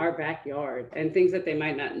in our backyard, and things that they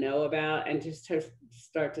might not know about, and just to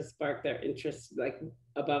start to spark their interest, like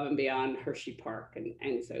above and beyond Hershey Park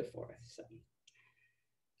and so forth.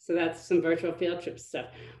 So that's some virtual field trip stuff.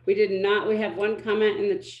 We have one comment in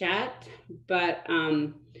the chat, but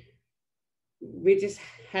we just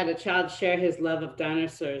had a child share his love of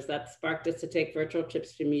dinosaurs. That sparked us to take virtual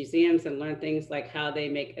trips to museums and learn things like how they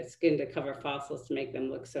make a skin to cover fossils to make them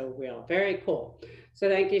look so real. Very cool. So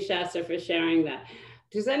thank you, Shasta, for sharing that.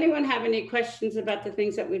 Does anyone have any questions about the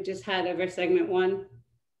things that we just had over segment 1?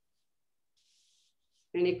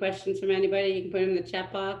 Any questions from anybody? You can put them in the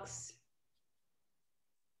chat box.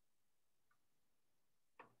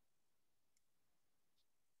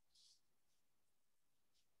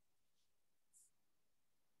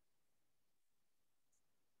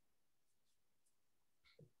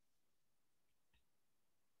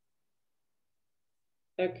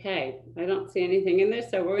 Okay, I don't see anything in there,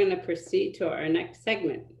 so we're going to proceed to our next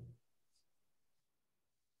segment.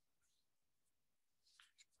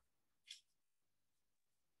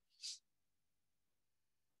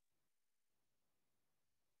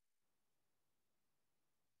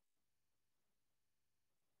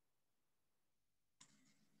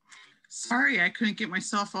 Sorry, I couldn't get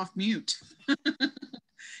myself off mute.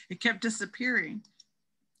 It kept disappearing.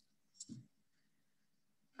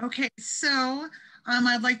 Okay, so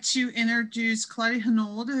I'd like to introduce Claudia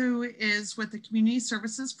Hanold, who is with the Community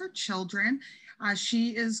Services for Children.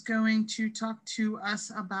 She is going to talk to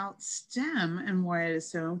us about STEM and why it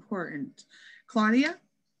is so important. Claudia?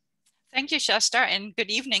 Thank you, Shasta, and good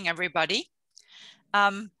evening, everybody.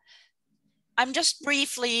 I'm just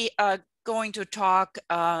briefly going to talk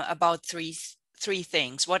about three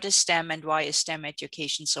things. What is STEM and why is STEM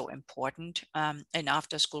education so important in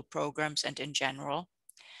after-school programs and in general?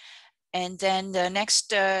 And then the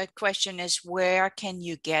next question is, where can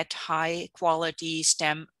you get high quality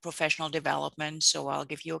STEM professional development? So I'll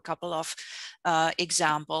give you a couple of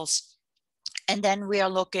examples. And then we are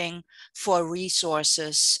looking for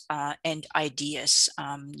resources and ideas,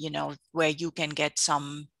 you know, where you can get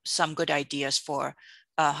some good ideas for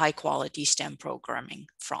high quality STEM programming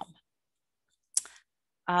from.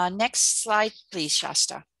 Next slide, please,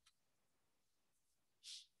 Shasta.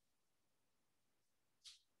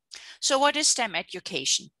 So what is STEM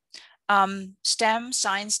education? STEM,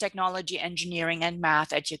 science, technology, engineering, and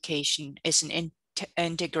math education is an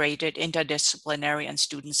integrated, interdisciplinary, and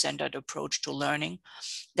student-centered approach to learning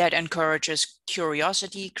that encourages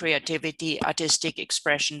curiosity, creativity, artistic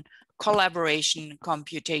expression, collaboration,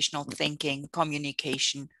 computational thinking,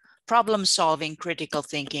 communication, problem solving, critical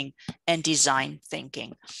thinking, and design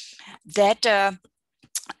thinking. That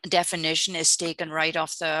definition is taken right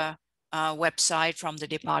off the website from the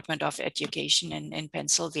Department of Education in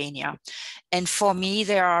Pennsylvania. And for me,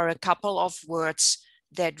 there are a couple of words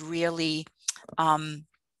that really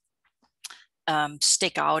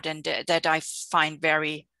stick out and that I find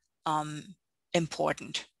very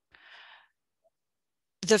important.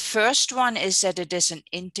 The first one is that it is an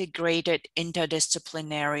integrated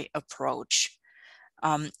interdisciplinary approach,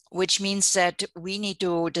 which means that we need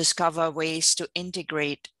to discover ways to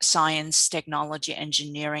integrate science, technology,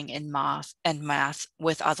 engineering, and math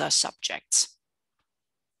with other subjects.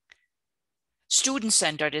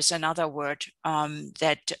 Student-centered is another word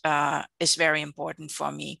that is very important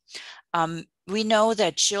for me. We know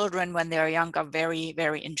that children, when they're young, are very,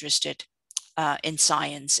 very interested in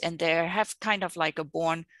science, and they have kind of like a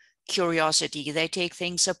born curiosity. They take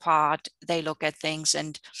things apart, they look at things.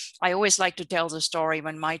 And I always like to tell the story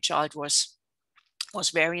when my child was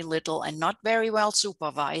very little and not very well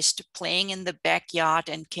supervised, playing in the backyard,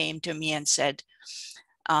 and came to me and said,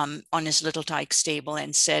 on his little Tykes table,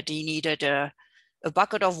 and said he needed a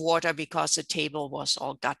bucket of water because the table was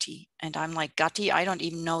all gutty. And I'm like, gutty? I don't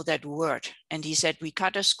even know that word. And he said, we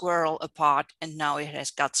cut a squirrel apart and now it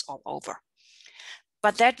has guts all over.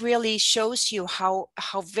 But that really shows you how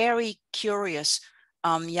very curious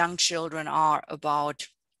young children are about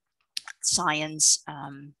science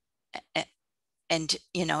and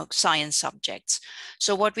science subjects.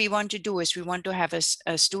 So what we want to do is we want to have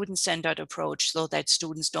a student-centered approach so that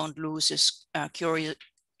students don't lose this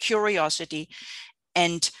curiosity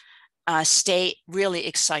and stay really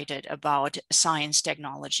excited about science,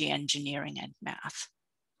 technology, engineering, and math.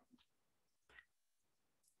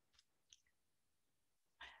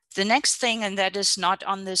 The next thing, and that is not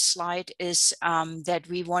on this slide, is that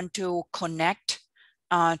we want to connect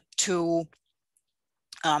to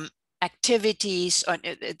activities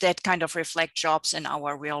that kind of reflect jobs in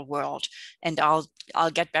our real world. And I'll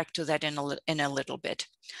get back to that in a little bit.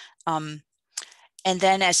 And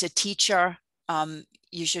then as a teacher,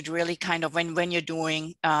 you should really kind of, when you're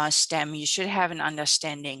doing STEM, you should have an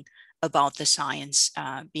understanding about the science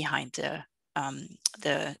behind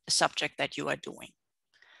the subject that you are doing.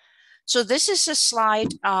 So this is a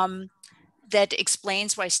slide that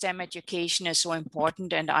explains why STEM education is so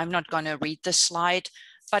important, and I'm not going to read the slide,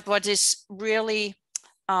 but what is really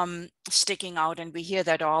sticking out, and we hear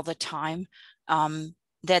that all the time,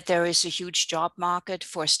 that there is a huge job market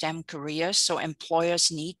for STEM careers. So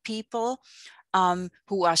employers need people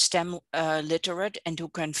who are STEM literate and who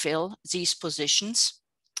can fill these positions.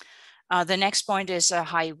 The next point is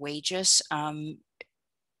high wages.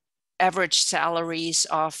 Average salaries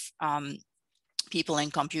of people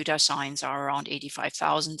in computer science are around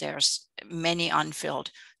 85,000. There's many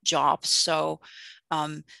unfilled jobs. So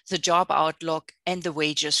the job outlook and the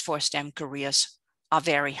wages for STEM careers are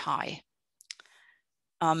very high.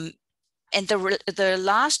 And the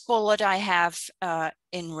last bullet I have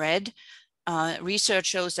in red, research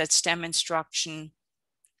shows that STEM instruction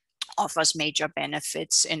offers major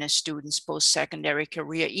benefits in a student's post-secondary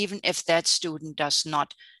career, even if that student does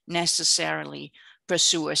not necessarily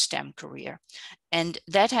pursue a STEM career. And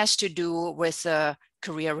that has to do with the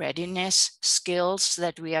career readiness skills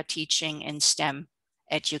that we are teaching in STEM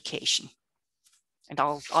education. And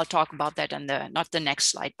I'll talk about that on not the next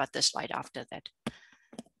slide, but the slide after that.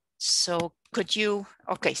 So could you,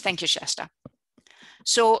 okay, thank you, Shasta.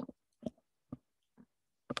 So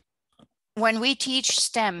when we teach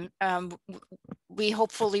STEM, we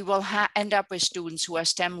hopefully will end up with students who are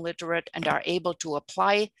STEM literate and are able to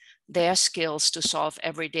apply their skills to solve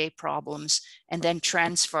everyday problems and then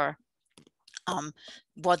transfer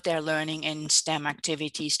what they're learning in STEM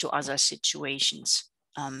activities to other situations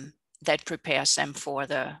that prepares them for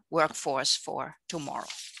the workforce for tomorrow.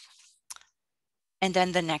 And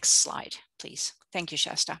then the next slide, please. Thank you,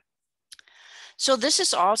 Shasta. So this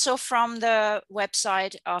is also from the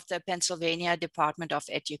website of the Pennsylvania Department of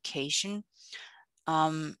Education.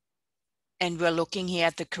 And we're looking here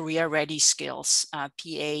at the career ready skills,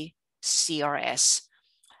 PACRS.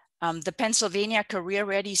 The Pennsylvania career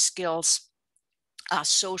ready skills are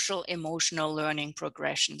social emotional learning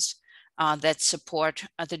progressions that support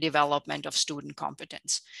the development of student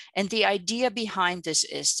competence. And the idea behind this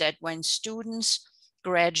is that when students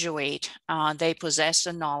graduate, they possess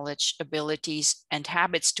the knowledge, abilities, and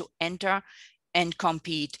habits to enter and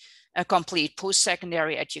complete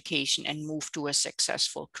post-secondary education and move to a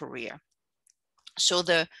successful career. So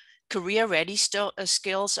the career ready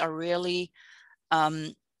skills are really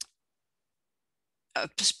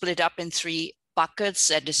split up in 3 buckets: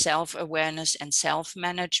 that is self-awareness and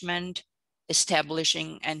self-management,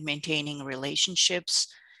 establishing and maintaining relationships,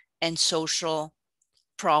 and social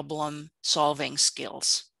problem-solving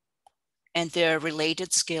skills. And the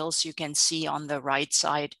related skills you can see on the right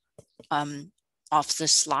side of the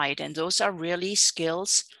slide. And those are really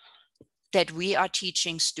skills that we are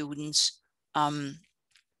teaching students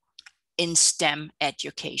in STEM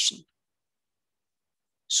education.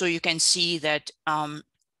 So you can see that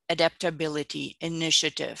adaptability,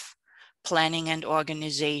 initiative, planning and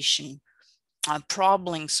organization,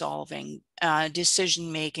 problem solving,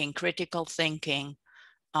 decision-making, critical thinking,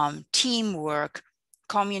 teamwork,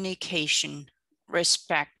 communication,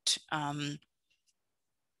 respect, and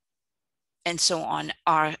so on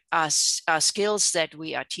are skills that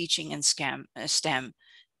we are teaching in STEM.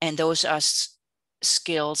 And those are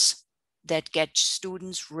skills that get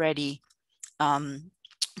students ready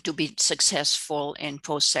to be successful in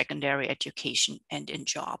post-secondary education and in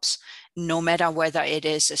jobs, no matter whether it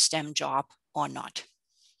is a STEM job or not.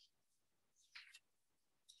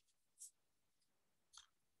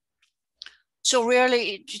 So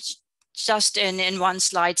really, just in one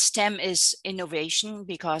slide, STEM is innovation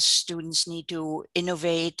because students need to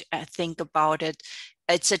innovate, think about it.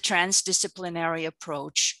 It's a transdisciplinary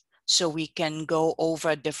approach, so we can go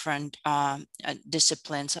over different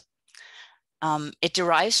disciplines. It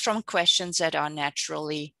derives from questions that are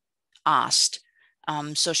naturally asked.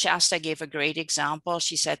 So Shasta gave a great example.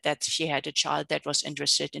 She said that she had a child that was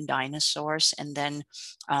interested in dinosaurs, and then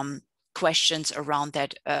questions around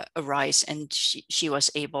that arise, and she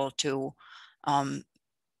was able to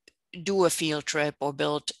do a field trip or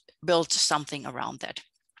build something around that.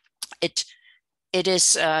 It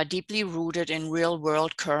is deeply rooted in real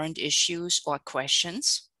world current issues or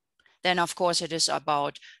questions. Then of course it is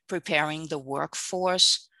about preparing the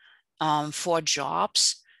workforce for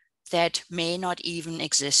jobs that may not even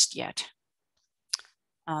exist yet.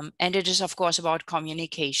 And it is of course about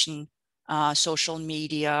communication, social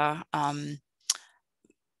media,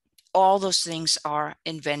 all those things are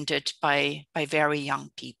invented by very young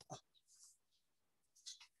people.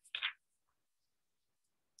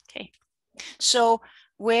 Okay, so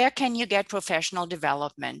where can you get professional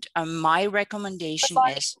development? My recommendation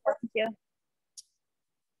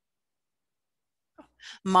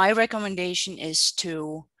is,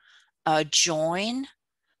 to join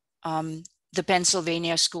the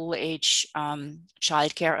Pennsylvania School Age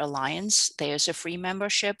Childcare Alliance. There's a free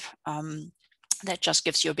membership that just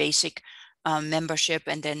gives you a basic membership,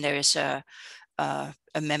 and then there is a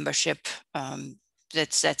membership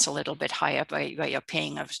that's a little bit higher where you're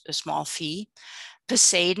paying a small fee.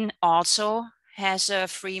 Poseidon also has a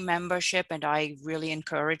free membership, and I really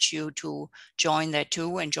encourage you to join that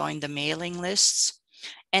too and join the mailing lists.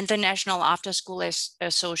 And the National After School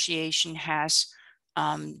Association has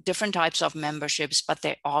different types of memberships, but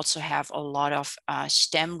they also have a lot of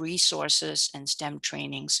STEM resources and STEM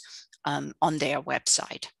trainings on their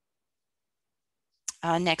website.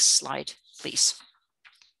 Next slide, please.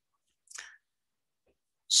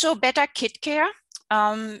 So Better Kid Care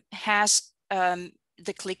has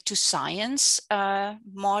the Click to Science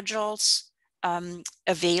modules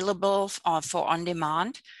available for on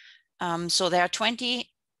demand. So there are 20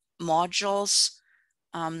 modules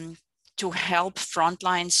to help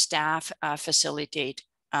frontline staff facilitate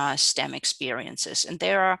STEM experiences. And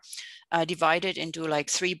they are divided into like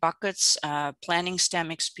 3 buckets: planning STEM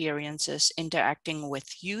experiences, interacting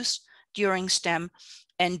with youth during STEM,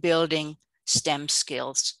 and building STEM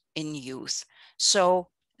skills in youth. So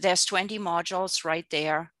there's 20 modules right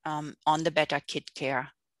there on the Better Kid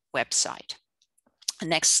Care website.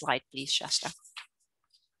 Next slide, please, Shasta.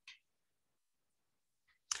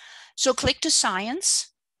 So Click to Science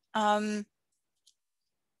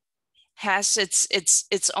has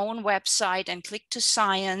its own website, and Click to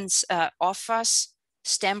Science offers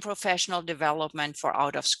STEM professional development for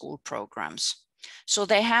out-of-school programs. So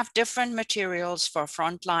they have different materials for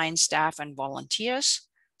frontline staff and volunteers,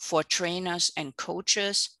 for trainers and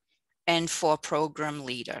coaches, and for program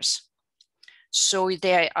leaders. So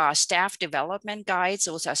there are staff development guides.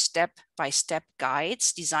 Those are step-by-step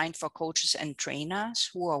guides designed for coaches and trainers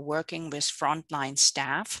who are working with frontline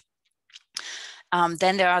staff.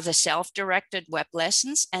 Then there are the self-directed web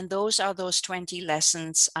lessons, and those are those 20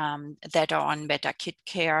 lessons that are on Better Kid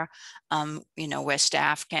Care, you know, where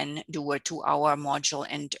staff can do a 2-hour module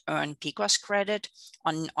and earn PCOS credit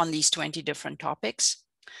on these 20 different topics.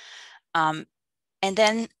 And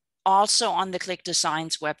then also on the Click to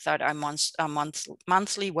Science website are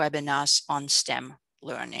monthly webinars on STEM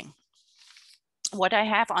learning. What I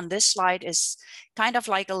have on this slide is kind of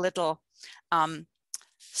like a little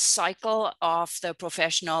cycle of the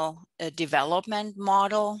professional development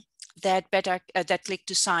model that Click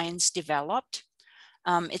to Science developed.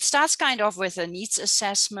 It starts kind of with a needs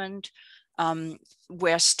assessment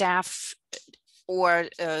where staff or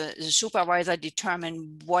the supervisor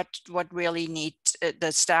determine what really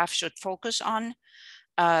the staff should focus on.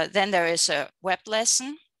 Then there is a web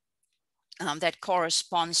lesson that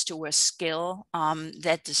corresponds to a skill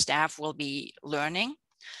that the staff will be learning.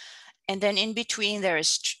 And then in between there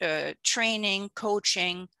is training,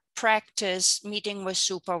 coaching, practice, meeting with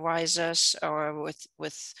supervisors or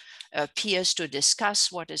with peers to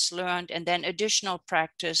discuss what is learned, and then additional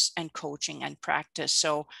practice and coaching and practice.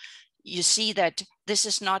 So you see that this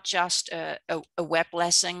is not just a web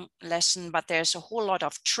lesson, but there's a whole lot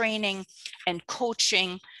of training and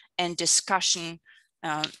coaching and discussion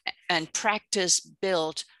and practice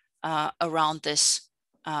built around this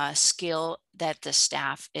skill that the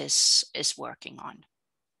staff is working on.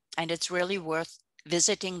 And it's really worth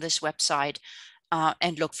visiting this website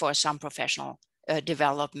and look for some professional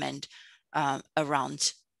development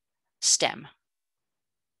around STEM.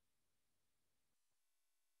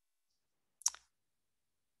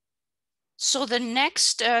 So the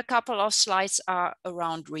next couple of slides are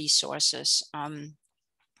around resources.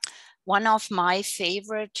 One of my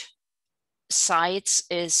favorite sites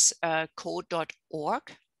is code.org.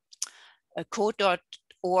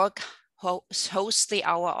 Code.org hosts the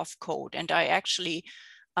Hour of Code, and I actually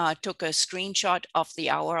took a screenshot of the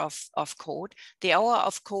Hour of Code. The Hour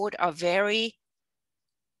of Code are very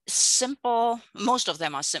simple. Most of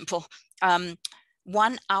them are simple. 1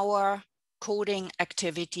 hour coding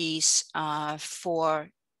activities for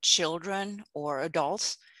children or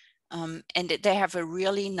adults. And they have a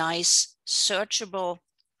really nice searchable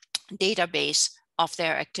database of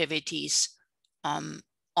their activities on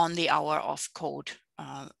the Hour of Code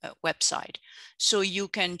website. So you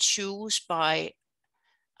can choose by,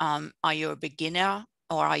 are you a beginner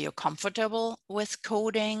or are you comfortable with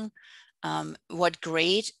coding? What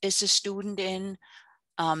grade is the student in?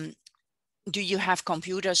 Do you have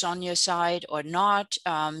computers on your side or not?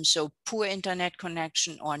 So poor internet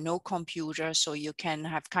connection or no computer. So you can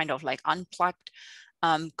have kind of like unplugged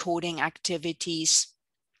coding activities,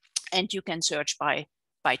 and you can search by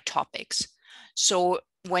topics. So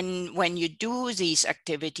when you do these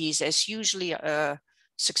activities, there's usually a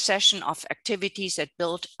succession of activities that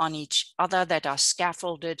build on each other that are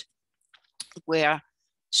scaffolded, where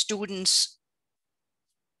students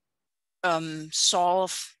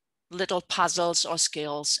solve little puzzles or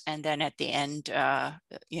skills. And then at the end,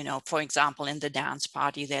 you know, for example, in the dance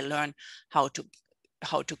party, they learn how to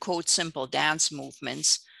code simple dance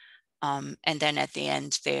movements. And then at the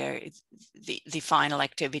end, the final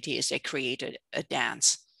activity is they create a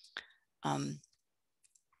dance.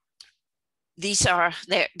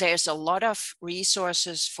 There's a lot of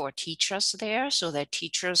resources for teachers there, so that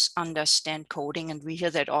teachers understand coding. And we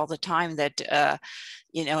hear that all the time, that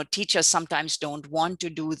you know, teachers sometimes don't want to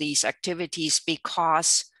do these activities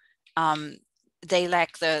because they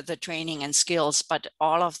lack the training and skills. But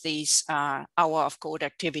all of these Hour of Code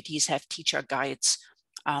activities have teacher guides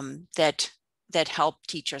that help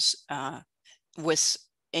teachers with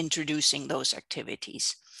introducing those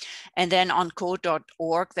activities. And then on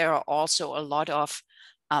code.org, there are also a lot of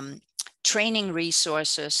training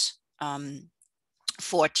resources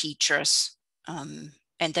for teachers, and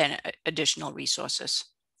then additional resources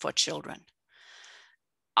for children.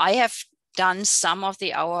 I have done some of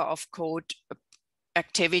the Hour of Code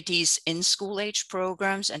activities in school age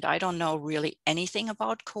programs, and I don't know really anything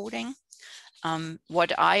about coding.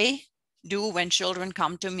 What I do when children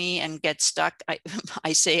come to me and get stuck,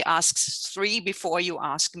 I say, ask 3 before you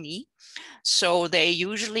ask me. So they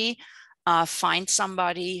usually find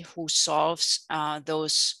somebody who solves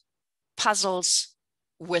those puzzles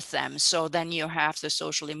with them. So then you have the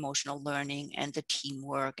social emotional learning and the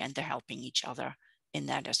teamwork and the helping each other in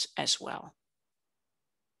that as well.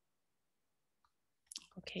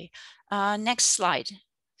 Okay, next slide.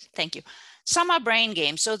 Thank you. Summer Brain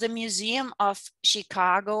Games. So the Museum of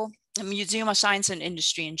Chicago, the Museum of Science and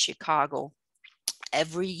Industry in Chicago,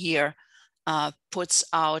 every year puts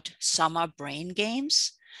out summer brain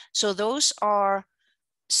games. So those are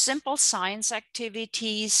simple science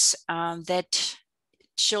activities that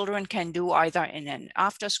children can do either in an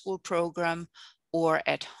after-school program or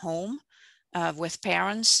at home with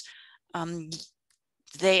parents.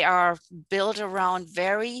 They are built around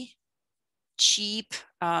very cheap,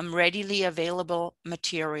 readily available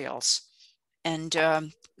materials. And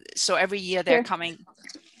so every year they're coming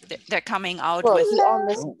out with on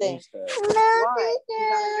this thing.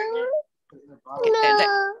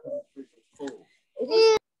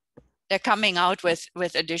 They're coming out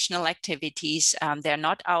with additional activities. They're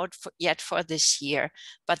not out yet for this year,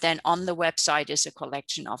 but then on the website is a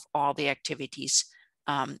collection of all the activities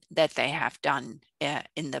that they have done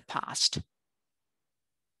in the past.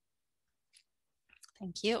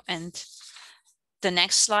 Thank you. And the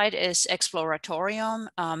next slide is Exploratorium.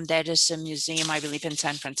 That is a museum, I believe, in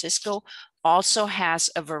San Francisco. Also has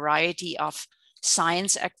a variety of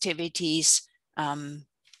science activities on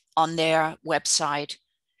their website.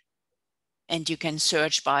 And you can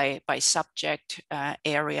search by subject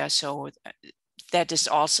area. So that is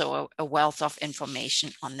also a wealth of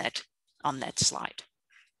information on that slide.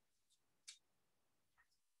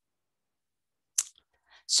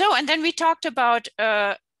 So, and then we talked about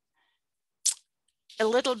a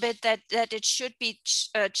little bit that it should be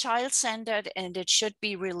child-centered and it should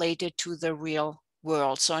be related to the real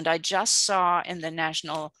world. So, and I just saw in the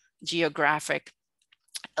National Geographic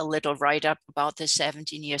a little write-up about the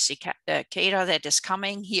 17-year cicada that is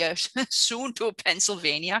coming here soon to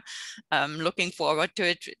Pennsylvania. I'm looking forward to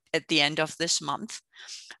it at the end of this month.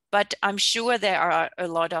 But I'm sure there are a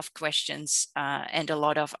lot of questions and a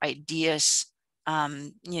lot of ideas,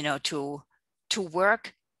 you know, to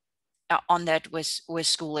work on that with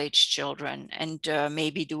school-age children, and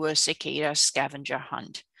maybe do a cicada scavenger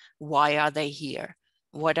hunt. Why are they here?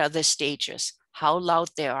 What are the stages? How loud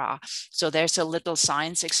they are? So there's a little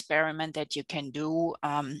science experiment that you can do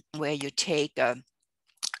where you take a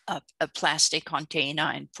plastic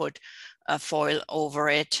container and put a foil over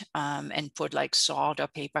it and put like salt or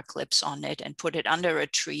paper clips on it and put it under a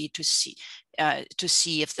tree to see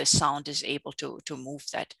if the sound is able to move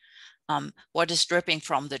that. What is dripping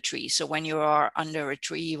from the tree? So when you are under a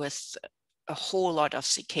tree with a whole lot of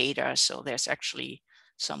cicadas, so there's actually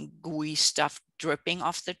some gooey stuff dripping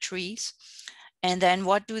off the trees. And then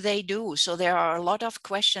what do they do? So there are a lot of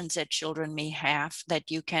questions that children may have that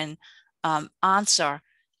you can answer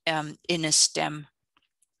in a STEM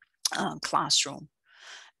classroom.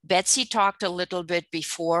 Betsy talked a little bit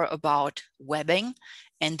before about webbing,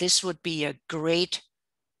 and this would be a great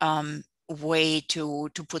way to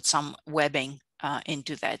put some webbing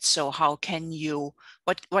into that. So how can you,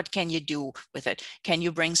 what can you do with it? Can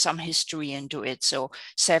you bring some history into it? So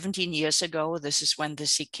 17 years ago, this is when the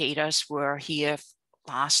cicadas were here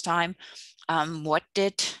last time. What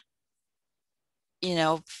did, you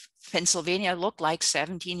know, Pennsylvania look like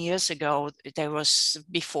 17 years ago? There was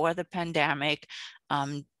before the pandemic.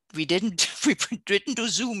 we didn't do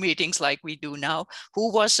Zoom meetings like we do now.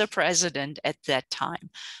 Who was the president at that time?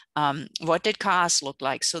 What did cars look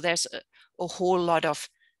like? So there's a whole lot of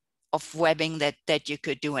webbing that you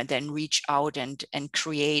could do, and then reach out and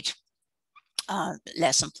create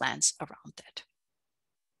lesson plans around that.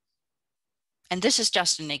 And this is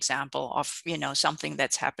just an example of, you know, something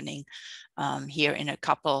that's happening here in a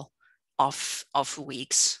couple of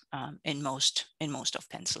weeks in most of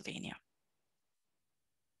Pennsylvania.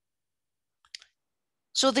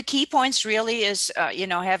 So the key points really is, you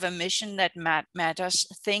know, have a mission that matters.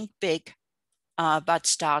 Think big, but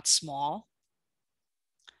start small.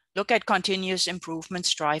 Look at continuous improvement,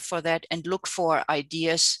 strive for that, and look for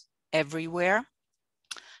ideas everywhere.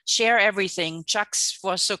 Share everything. Chuck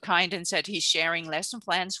was so kind and said he's sharing lesson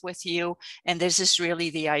plans with you. And this is really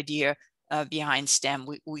the idea behind STEM.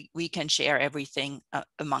 We can share everything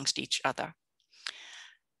amongst each other.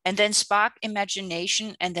 And then spark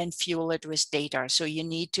imagination and then fuel it with data. So you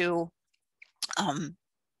need to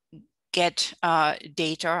get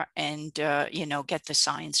data and, you know, get the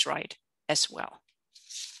science right as well.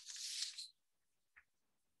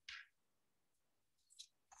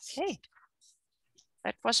 Okay.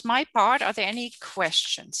 That was my part. Are there any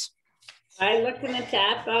questions? I looked in the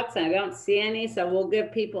chat box and I don't see any, so we'll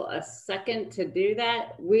give people a second to do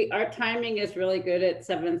that. Our timing is really good at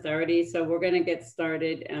 7:30, so we're going to get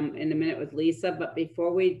started in a minute with Lisa. But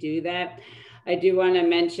before we do that, I do want to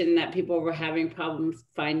mention that people were having problems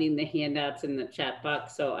finding the handouts in the chat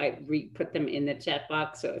box, so I put them in the chat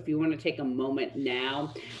box. So if you want to take a moment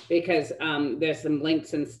now, because there's some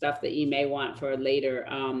links and stuff that you may want for later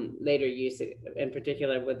use, in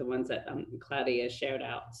particular with the ones that Claudia shared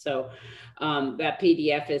out. So that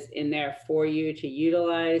PDF is in there for you to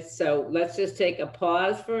utilize. So let's just take a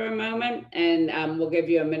pause for a moment, and we'll give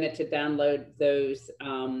you a minute to download those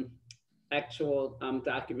actual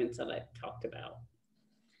documents that I talked about.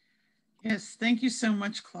 Yes, thank you so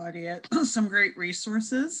much, Claudia. Some great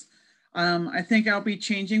resources. I think I'll be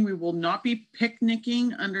changing. We will not be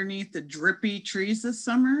picnicking underneath the drippy trees this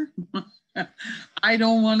summer. I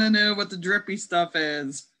don't want to know what the drippy stuff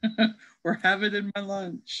is. Or have it in my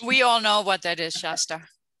lunch. We all know what that is, Shasta.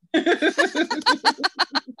 Well,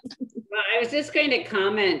 I was just going to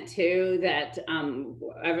comment too that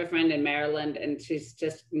I have a friend in Maryland, and she's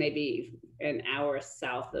just maybe an hour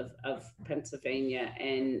south of Pennsylvania,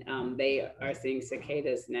 and they are seeing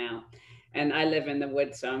cicadas now. And I live in the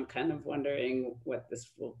woods, so I'm kind of wondering what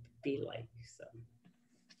this will be like. So.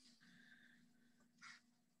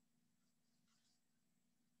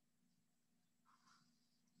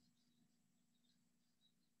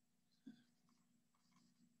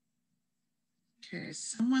 Okay,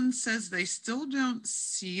 someone says they still don't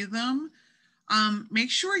see them. Make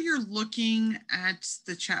sure you're looking at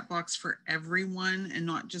the chat box for everyone and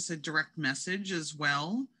not just a direct message as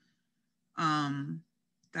well.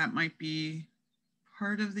 That might be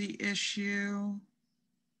part of the issue.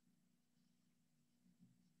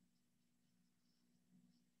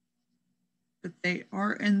 But they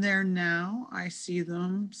are in there now. I see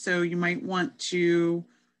them. So you might want to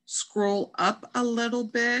scroll up a little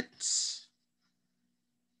bit.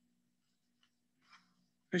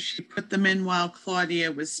 Because she put them in while Claudia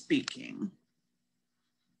was speaking.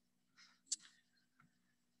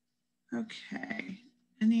 Okay,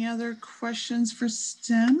 any other questions for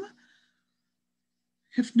STEM?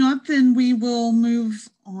 If not, then we will move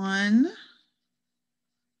on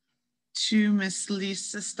to Miss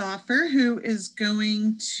Lisa Stauffer, who is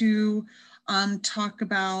going to talk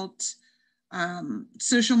about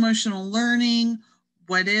social emotional learning.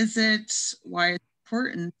 What is it? Why it's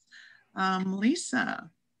important? Lisa,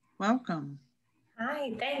 welcome.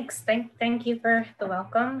 Hi, thanks. Thank you for the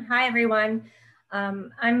welcome. Hi, everyone.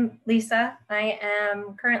 I'm Lisa. I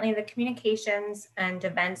am currently the Communications and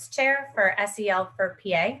Events Chair for SEL for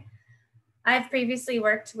PA. I've previously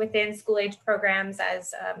worked within school age programs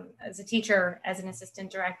as a teacher, as an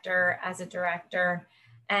assistant director, as a director,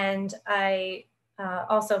 and I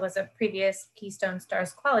also was a previous Keystone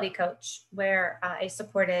Stars quality coach where I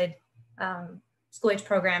supported school age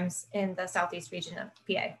programs in the Southeast region of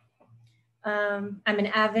PA. I'm an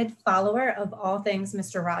avid follower of all things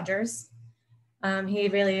Mr. Rogers. He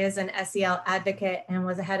really is an SEL advocate and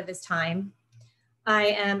was ahead of his time. I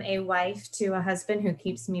am a wife to a husband who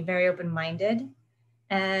keeps me very open-minded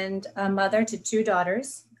and a mother to 2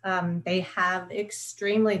 daughters. They have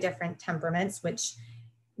extremely different temperaments, which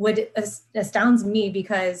astounds me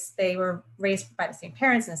because they were raised by the same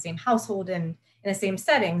parents in the same household and in the same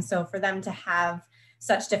setting. So for them to have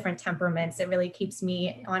such different temperaments, it really keeps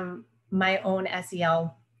me on my own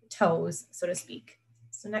SEL toes, so to speak.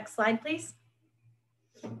 So next slide, please.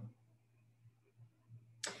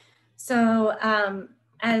 So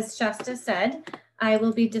as Shasta said, I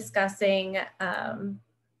will be discussing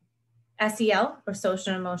SEL, or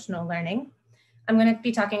social and emotional learning. I'm going to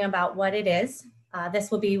be talking about what it is.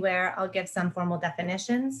 This will be where I'll give some formal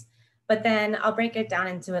definitions, but then I'll break it down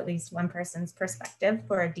into at least one person's perspective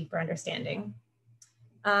for a deeper understanding.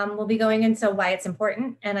 We'll be going into why it's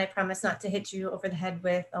important, and I promise not to hit you over the head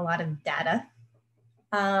with a lot of data.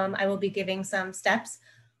 I will be giving some steps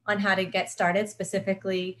on how to get started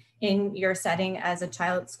specifically in your setting as a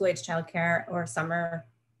school-age childcare or summer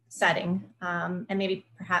setting, and maybe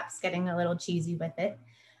perhaps getting a little cheesy with it.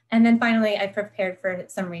 And then finally, I prepared for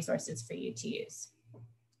some resources for you to use.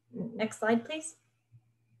 Next slide, please.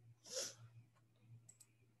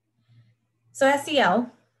 So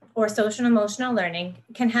SEL, or social and emotional learning,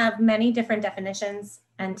 can have many different definitions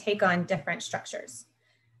and take on different structures.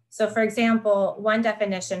 So for example, one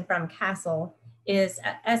definition from Castle is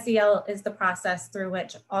SEL is the process through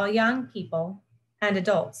which all young people and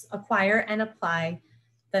adults acquire and apply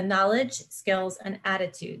the knowledge, skills, and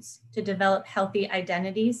attitudes to develop healthy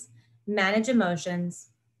identities, manage emotions,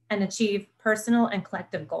 and achieve personal and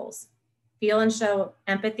collective goals, feel and show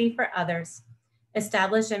empathy for others,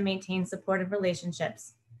 establish and maintain supportive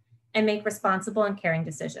relationships, and make responsible and caring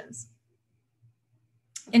decisions.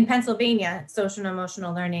 In Pennsylvania, social and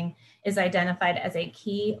emotional learning is identified as a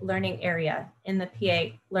key learning area in the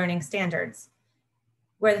PA learning standards,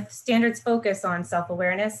 where the standards focus on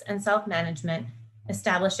self-awareness and self-management,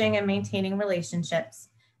 establishing and maintaining relationships,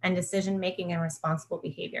 and decision-making and responsible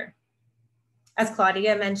behavior. As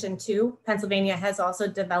Claudia mentioned too, Pennsylvania has also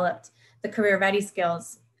developed the Career Ready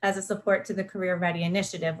skills as a support to the Career Ready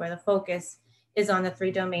initiative, where the focus is on the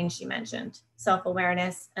 3 domains she mentioned: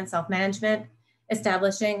 self-awareness and self-management,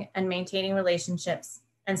 establishing and maintaining relationships,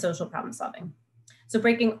 and social problem solving. So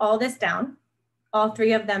breaking all this down, all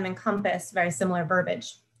 3 of them encompass very similar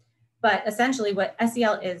verbiage. But essentially what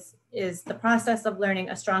SEL is the process of learning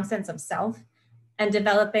a strong sense of self and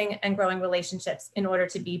developing and growing relationships in order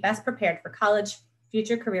to be best prepared for college,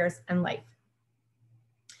 future careers, and life.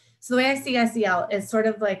 So the way I see SEL is sort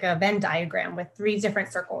of like a Venn diagram with 3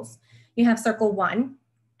 different circles. You have circle 1,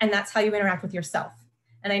 and that's how you interact with yourself.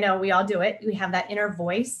 And I know we all do it. We have that inner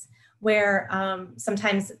voice where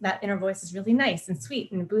sometimes that inner voice is really nice and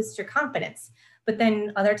sweet and boosts your confidence. But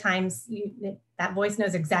then other times that voice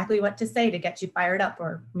knows exactly what to say to get you fired up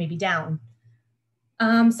or maybe down.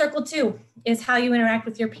 Circle 2 is how you interact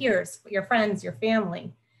with your peers, your friends, your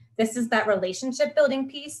family. This is that relationship building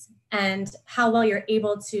piece and how well you're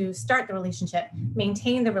able to start the relationship,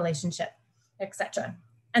 maintain the relationship, etc.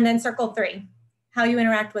 And then circle 3, how you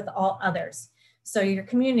interact with all others. So your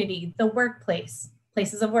community, the workplace,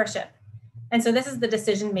 places of worship. And so this is the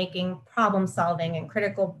decision-making, problem solving, and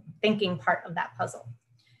critical thinking part of that puzzle.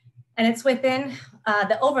 And it's within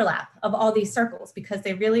the overlap of all these circles, because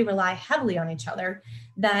they really rely heavily on each other,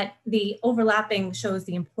 that the overlapping shows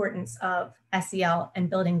the importance of SEL and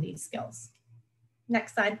building these skills.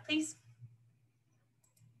 Next slide, please.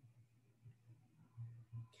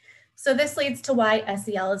 So this leads to why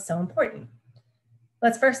SEL is so important.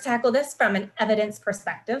 Let's first tackle this from an evidence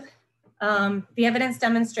perspective. The evidence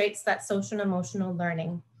demonstrates that social and emotional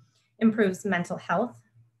learning improves mental health,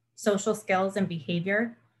 social skills and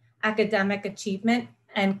behavior, academic achievement,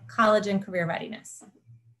 and college and career readiness.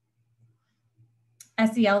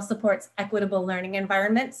 SEL supports equitable learning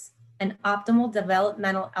environments and optimal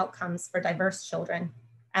developmental outcomes for diverse children,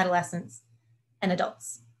 adolescents, and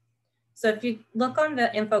adults. So if you look on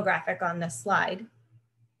the infographic on this slide,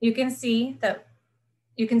 you can see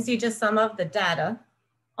just some of the data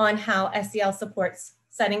on how SEL supports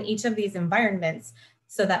setting each of these environments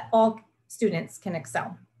so that all students can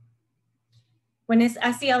excel. When this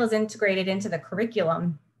SEL is integrated into the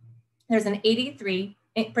curriculum, there's an 83%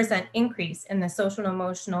 increase in the social and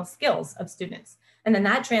emotional skills of students. And then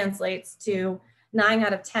that translates to 9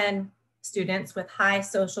 out of 10 students with high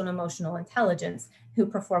social and emotional intelligence who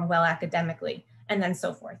perform well academically, and then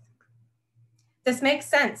so forth. This makes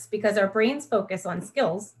sense because our brains focus on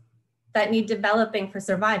skills that need developing for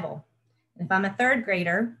survival. If I'm a 3rd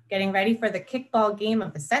grader getting ready for the kickball game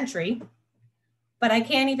of the century, but I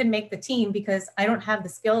can't even make the team because I don't have the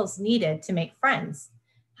skills needed to make friends,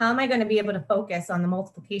 how am I going to be able to focus on the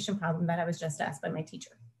multiplication problem that I was just asked by my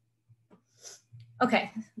teacher?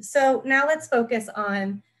 Okay, so now let's focus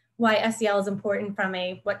on why SEL is important from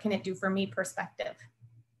a what can it do for me perspective.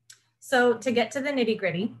 So to get to the nitty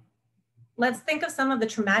gritty, let's think of some of the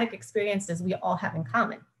traumatic experiences we all have in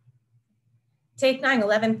common. Take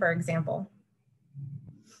 9/11, for example.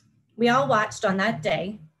 We all watched on that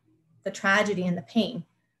day the tragedy and the pain,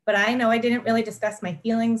 but but I know I didn't really discuss my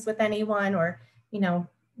feelings with anyone or,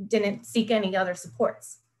 didn't seek any other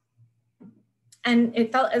supports. And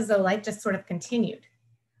it felt as though life just sort of continued.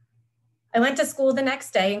 I went to school the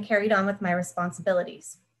next day and carried on with my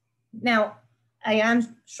responsibilities. Now, I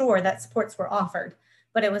am sure that supports were offered,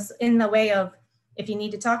 but it was in the way of, if you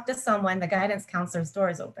need to talk to someone, the guidance counselor's door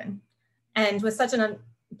is open. And with such a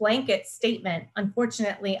blanket statement,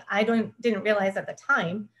 unfortunately, I didn't realize at the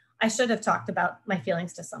time, I should have talked about my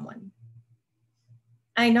feelings to someone.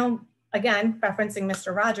 I know, again, referencing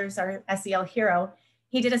Mr. Rogers, our SEL hero,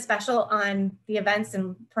 he did a special on the events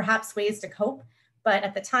and perhaps ways to cope, but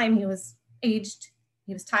at the time he was aged,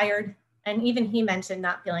 he was tired, and even he mentioned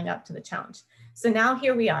not feeling up to the challenge. So now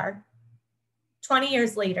here we are, 20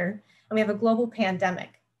 years later, and we have a global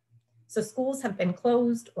pandemic. So schools have been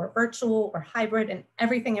closed or virtual or hybrid and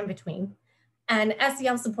everything in between. And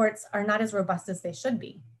SEL supports are not as robust as they should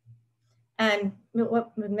be. And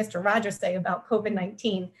what would Mr. Rogers say about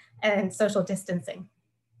COVID-19 and social distancing?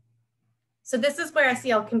 So this is where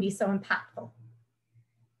SEL can be so impactful.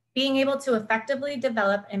 Being able to effectively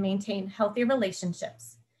develop and maintain healthy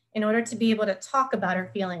relationships in order to be able to talk about our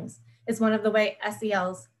feelings is one of the ways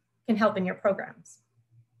SELs can help in your programs.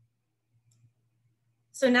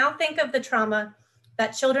 So now think of the trauma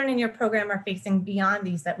that children in your program are facing beyond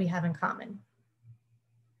these that we have in common.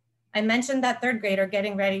 I mentioned that third grader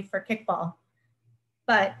getting ready for kickball,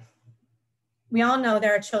 but we all know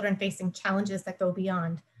there are children facing challenges that go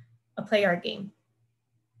beyond a play yard game.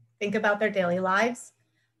 Think about their daily lives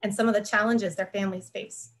and some of the challenges their families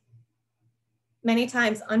face. Many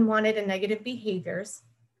times unwanted and negative behaviors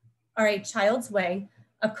are a child's way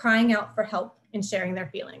of crying out for help and sharing their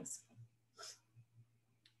feelings.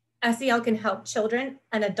 SEL can help children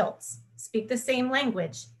and adults speak the same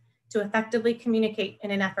language to effectively communicate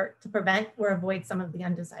in an effort to prevent or avoid some of the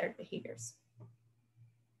undesired behaviors.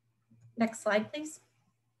 Next slide, please.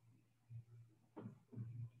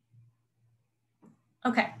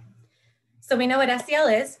 Okay, so we know what SEL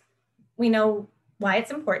is, we know why it's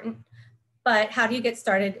important, but how do you get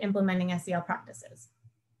started implementing SEL practices?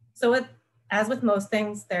 So as with most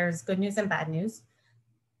things, there's good news and bad news.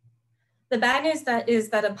 The bad news is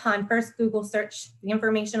that upon first Google search, the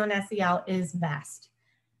information on SEL is vast.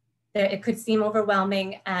 It could seem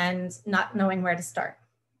overwhelming and not knowing where to start.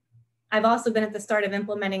 I've also been at the start of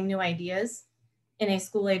implementing new ideas in a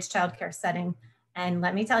school-age childcare setting. And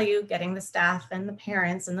let me tell you, getting the staff and the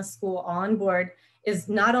parents and the school all on board is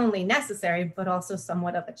not only necessary, but also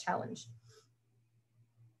somewhat of a challenge.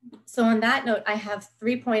 So on that note, I have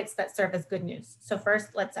 3 points that serve as good news. So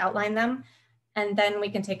first, let's outline them, and then we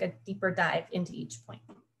can take a deeper dive into each point.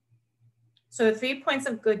 So the 3 points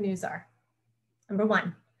of good news are, number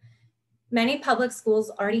 1, many public schools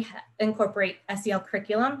already incorporate SEL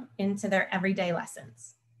curriculum into their everyday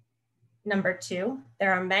lessons. Number 2,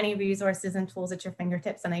 there are many resources and tools at your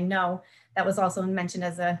fingertips, and I know that was also mentioned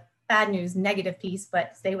as a bad news, negative piece,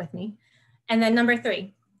 but stay with me. And then number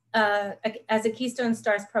 3, as a Keystone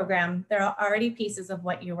Stars program, there are already pieces of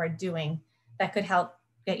what you are doing that could help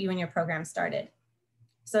get you and your program started.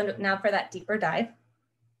 So now for that deeper dive,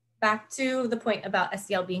 back to the point about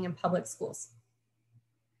SEL being in public schools.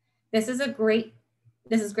 This is great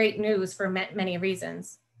news for many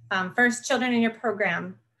reasons. First, children in your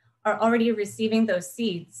program are already receiving those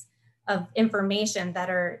seeds of information that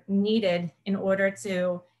are needed in order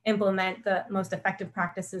to implement the most effective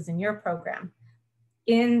practices in your program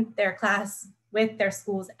in their class with their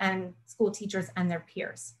schools and school teachers and their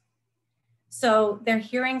peers. So they're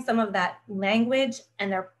hearing some of that language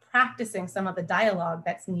and they're practicing some of the dialogue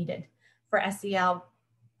that's needed for SEL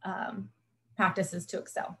practices to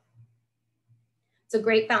excel. It's a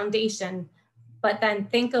great foundation, but then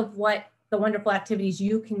think of what the wonderful activities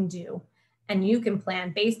you can do and you can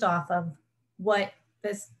plan based off of what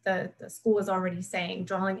the school is already saying,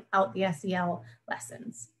 drawing out the SEL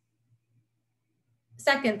lessons.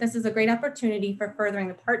 Second, this is a great opportunity for furthering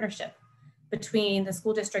the partnership between the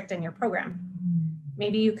school district and your program.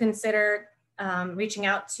 Maybe you consider reaching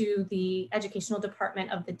out to the educational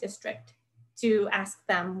department of the district to ask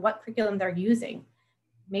them what curriculum they're using.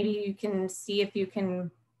 Maybe you can see if you can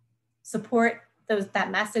support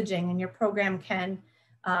that messaging and your program can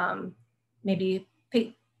maybe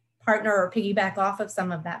partner or piggyback off of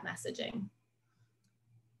some of that messaging.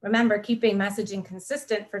 Remember, keeping messaging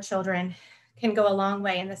consistent for children can go a long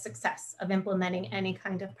way in the success of implementing any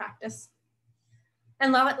kind of practice.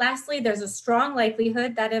 And lastly, there's a strong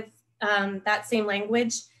likelihood that if that same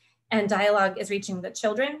language and dialogue is reaching the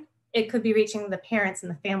children, it could be reaching the parents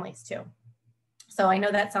and the families too. So I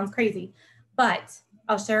know that sounds crazy, but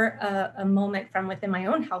I'll share a moment from within my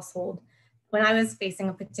own household when I was facing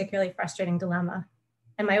a particularly frustrating dilemma,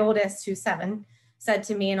 and my oldest, who's 7, said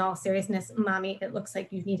to me in all seriousness, "Mommy, it looks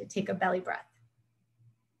like you need to take a belly breath."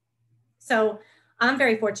 So I'm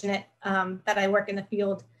very fortunate that I work in the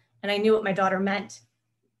field and I knew what my daughter meant,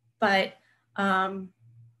 but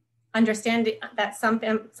understanding that some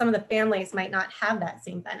of the families might not have that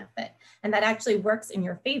same benefit, and that actually works in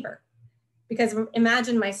your favor. Because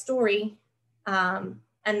imagine my story,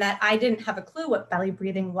 and that I didn't have a clue what belly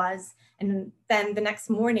breathing was. And then the next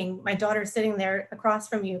morning, my daughter's sitting there across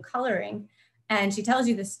from you coloring, and she tells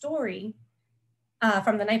you the story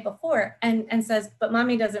from the night before and says, "But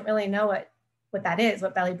Mommy doesn't really know what that is,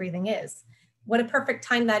 what belly breathing is." What a perfect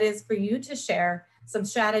time that is for you to share some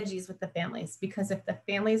strategies with the families, because if the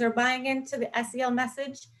families are buying into the SEL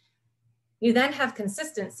message, you then have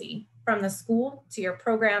consistency from the school to your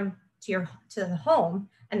program to the home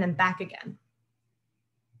and then back again.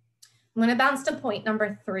 I'm going to bounce to point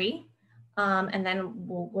number 3, and then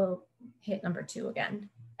we'll hit number 2 again.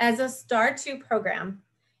 As a STAR 2 program,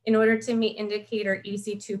 in order to meet indicator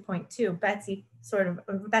EC 2.2, Betsy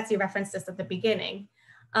referenced this at the beginning,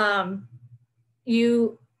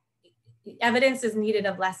 evidence is needed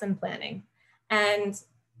of lesson planning. And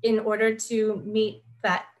in order to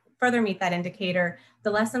further meet that indicator,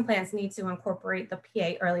 the lesson plans need to incorporate the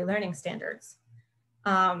PA early learning standards.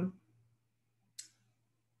 And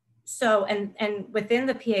within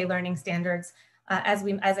the PA learning standards, as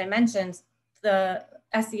I mentioned, the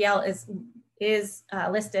SEL is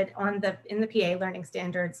listed in the PA learning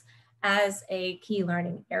standards as a key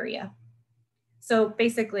learning area. So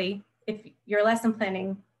basically, if you're lesson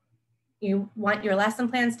planning, you want your lesson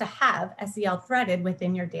plans to have SEL threaded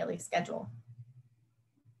within your daily schedule.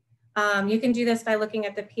 You can do this by looking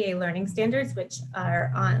at the PA learning standards, which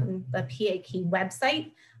are on the PA Key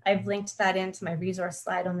website. I've linked that into my resource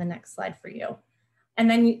slide on the next slide for you. And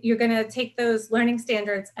then you're going to take those learning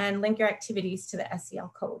standards and link your activities to the SEL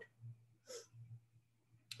code.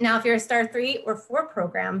 Now, if you're a STAR 3 or 4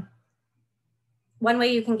 program, one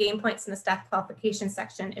way you can gain points in the staff qualification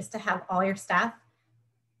section is to have all your staff,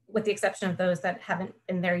 with the exception of those that haven't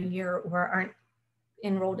been there a year or aren't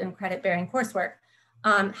enrolled in credit-bearing coursework,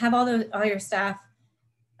 have all your staff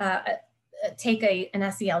take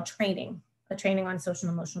an SEL training, a training on social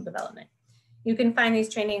and emotional development. You can find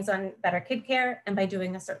these trainings on Better Kid Care and by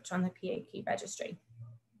doing a search on the PA Key registry.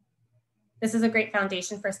 This is a great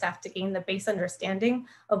foundation for staff to gain the base understanding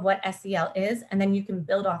of what SEL is, and then you can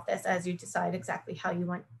build off this as you decide exactly how you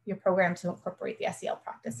want your program to incorporate the SEL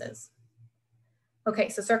practices. Okay,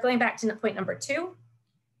 so circling back to point number 2,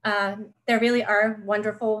 there really are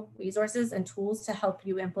wonderful resources and tools to help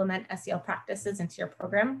you implement SEL practices into your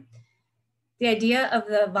program. The idea of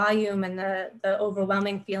the volume and the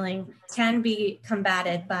overwhelming feeling can be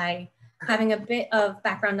combated by having a bit of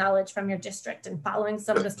background knowledge from your district and following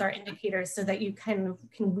some of the STAR indicators so that you can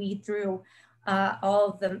weed through all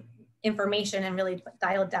of the information and really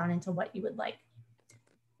dial down into what you would like.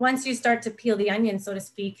 Once you start to peel the onion, so to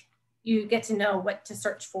speak, you get to know what to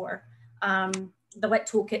search for, what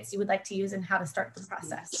toolkits you would like to use and how to start the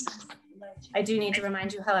process. I do need to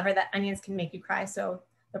remind you, however, that onions can make you cry, so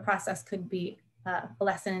the process could be a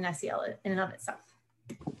lesson in SEL in and of itself.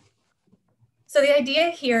 So the idea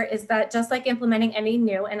here is that just like implementing any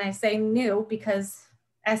new, and I say new because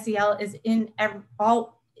SEL is in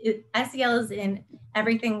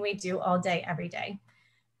everything we do all day, every day.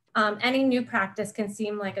 Any new practice can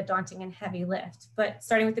seem like a daunting and heavy lift, but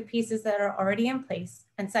starting with the pieces that are already in place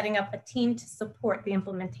and setting up a team to support the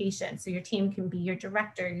implementation. So your team can be your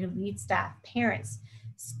director, your lead staff, parents,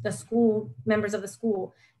 the school, members of the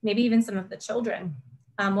school, maybe even some of the children,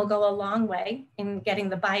 will go a long way in getting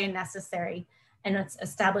the buy-in necessary and it's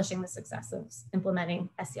establishing the success of implementing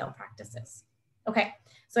SEL practices. Okay,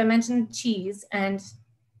 so I mentioned cheese, and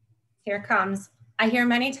here it comes. I hear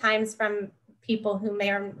many times from people who may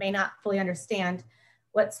or may not fully understand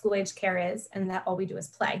what school-age care is and that all we do is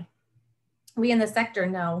play. We in the sector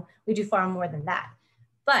know we do far more than that.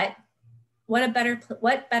 But what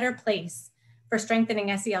better place for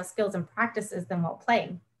strengthening SEL skills and practices than while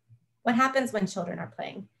playing? What happens when children are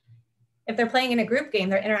playing? If they're playing in a group game,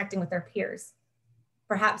 they're interacting with their peers.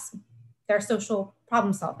 Perhaps they're social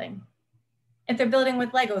problem solving. If they're building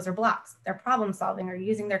with Legos or blocks, they're problem solving or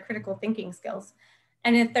using their critical thinking skills.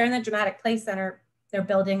 And if they're in the dramatic play center, they're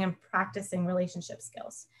building and practicing relationship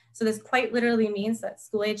skills. So this quite literally means that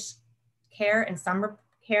school-age care and summer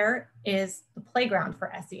care is the playground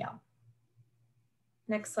for SEL.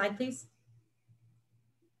 Next slide, please.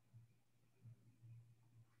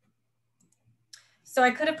 So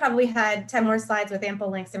I could have probably had 10 more slides with ample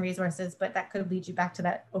links and resources, but that could lead you back to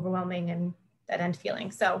that overwhelming and dead-end feeling.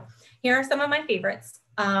 So here are some of my favorites.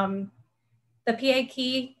 The PA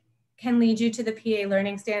key can lead you to the PA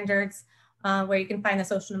learning standards, where you can find the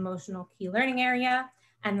social and emotional key learning area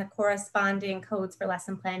and the corresponding codes for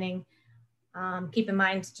lesson planning. Keep in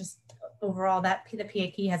mind just overall that the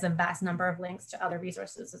PA key has a vast number of links to other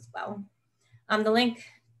resources as well. The link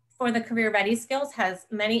for the Career Ready skills has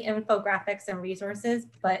many infographics and resources,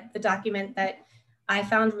 but the document that I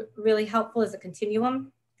found really helpful is a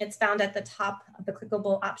continuum. It's found at the top of the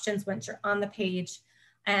clickable options once you're on the page.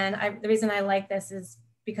 And the reason I like this is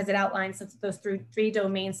because it outlines those three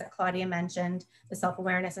domains that Claudia mentioned: the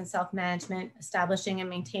self-awareness and self-management, establishing and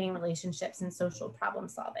maintaining relationships, and social problem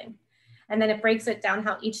solving. And then it breaks it down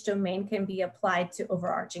how each domain can be applied to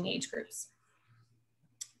overarching age groups.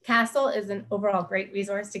 CASEL is an overall great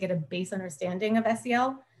resource to get a base understanding of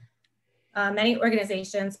SEL. Many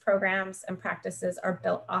organizations, programs, and practices are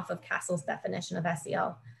built off of CASEL's definition of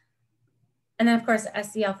SEL. And then of course,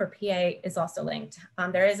 SEL for PA is also linked.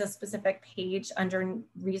 There is a specific page under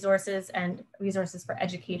resources and resources for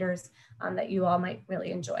educators that you all might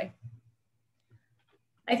really enjoy.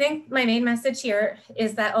 I think my main message here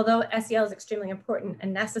is that although SEL is extremely important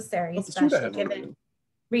and necessary, especially given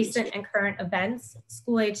recent and current events,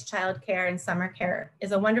 school-age childcare and summer care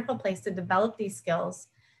is a wonderful place to develop these skills,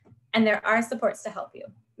 and there are supports to help you.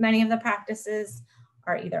 Many of the practices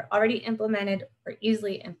are either already implemented or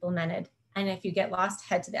easily implemented, and if you get lost,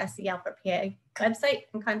 head to the SEL for PA website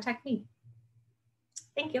and contact me.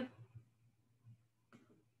 Thank you.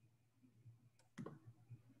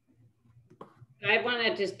 I want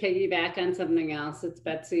to just piggyback on something else. It's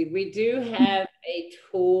Betsy. We do have a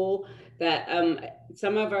tool that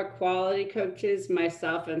some of our quality coaches,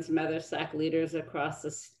 myself and some other SAC leaders across the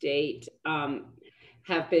state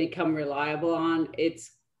have become reliable on.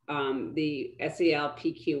 It's the SEL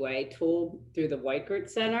PQA tool through the Weichert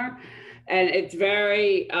Center. And it's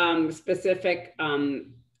very specific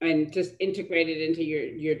and just integrated into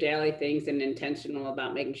your daily things and intentional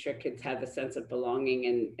about making sure kids have a sense of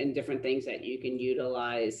belonging and different things that you can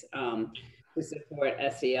utilize to support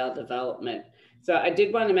SEL development. So I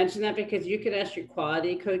did want to mention that because you could ask your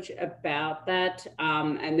quality coach about that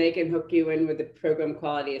and they can hook you in with the program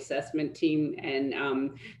quality assessment team.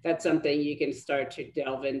 And that's something you can start to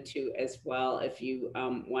delve into as well if you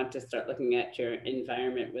want to start looking at your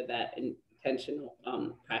environment with that intentional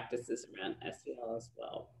practices around SEL as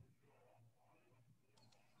well.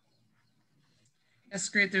 That's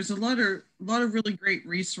great. There's a lot of really great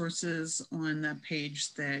resources on that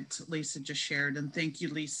page that Lisa just shared. And thank you,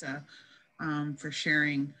 Lisa, for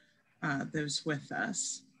sharing those with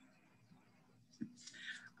us.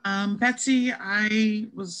 Betsy, I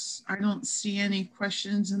don't see any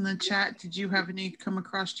questions in the chat. Did you have any come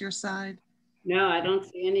across your side? No, I don't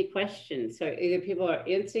see any questions. So either people are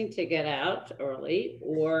instinct to get out early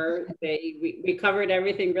or we covered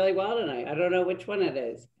everything really well tonight. I don't know which one it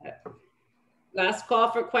is. Last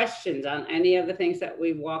call for questions on any of the things that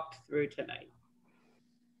we walked through tonight.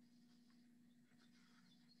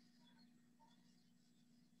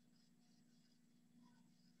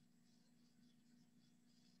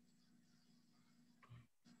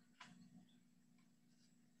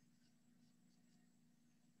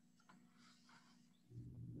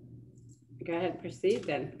 Go ahead, proceed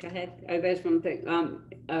then. Go ahead. Oh, there's one thing.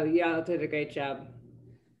 Oh, y'all did a great job.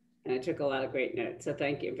 And I took a lot of great notes. So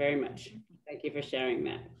thank you very much. Thank you for sharing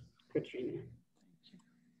that, Katrina.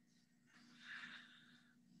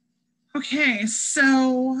 Okay,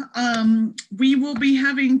 so we will be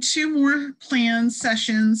having 2 more planned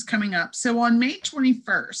sessions coming up. So on May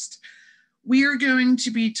 21st, we are going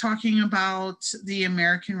to be talking about the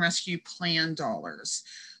American Rescue Plan dollars.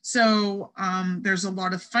 So there's a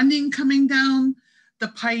lot of funding coming down the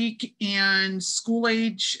pike, and school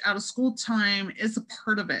age out of school time is a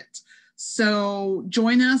part of it. So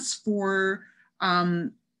join us for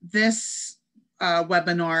this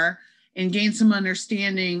webinar and gain some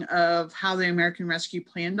understanding of how the American Rescue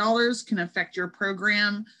Plan dollars can affect your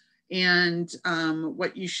program and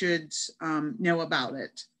what you should know about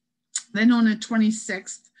it. Then on the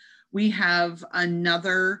 26th, we have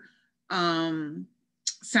another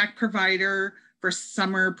SAC provider for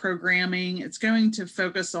summer programming. It's going to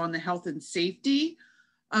focus on the health and safety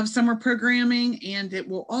of summer programming, and it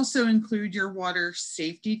will also include your water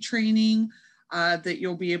safety training that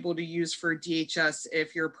you'll be able to use for DHS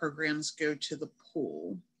if your programs go to the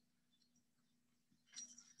pool.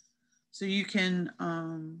 So you can,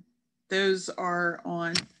 those are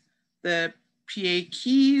on the PA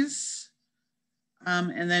keys.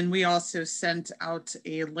 And then we also sent out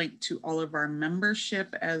a link to all of our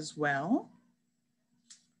membership as well.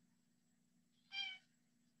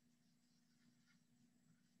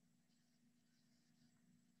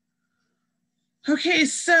 Okay,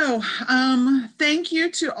 so thank you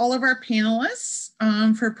to all of our panelists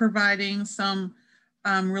for providing some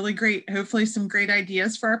really great, hopefully some great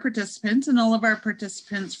ideas for our participants, and all of our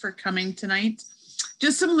participants for coming tonight.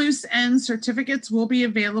 Just some loose ends: certificates will be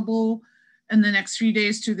available in the next few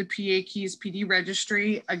days to the PA Keys PD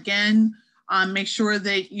registry. Again, make sure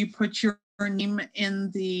that you put your name in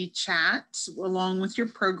the chat along with your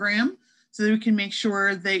program, so that we can make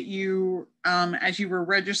sure that you, as you were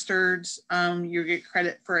registered, you get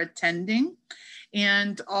credit for attending.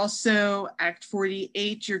 And also Act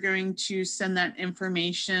 48, you're going to send that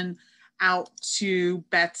information out to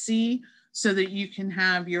Betsy so that you can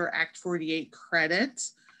have your Act 48 credit.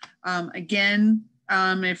 Again,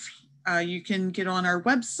 if you can get on our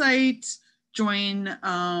website, join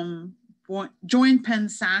Penn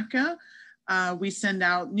SAC. We send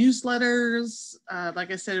out newsletters.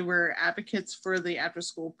 Like I said, we're advocates for the after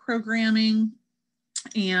school programming,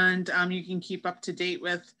 and you can keep up to date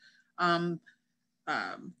with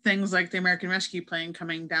things like the American Rescue Plan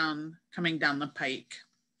coming down the pike.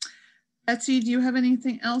 Betsy, do you have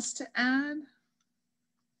anything else to add?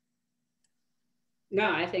 No,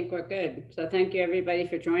 I think we're good. So thank you everybody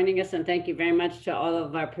for joining us, and thank you very much to all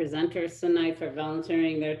of our presenters tonight for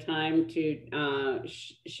volunteering their time to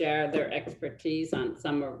share their expertise on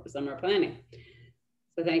summer planning.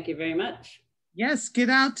 So thank you very much. Yes, get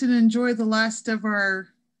out and enjoy the last of our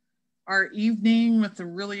evening with the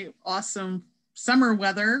really awesome summer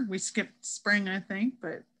weather. We skipped spring, I think,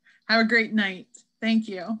 but have a great night. Thank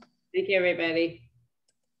you. Thank you, everybody.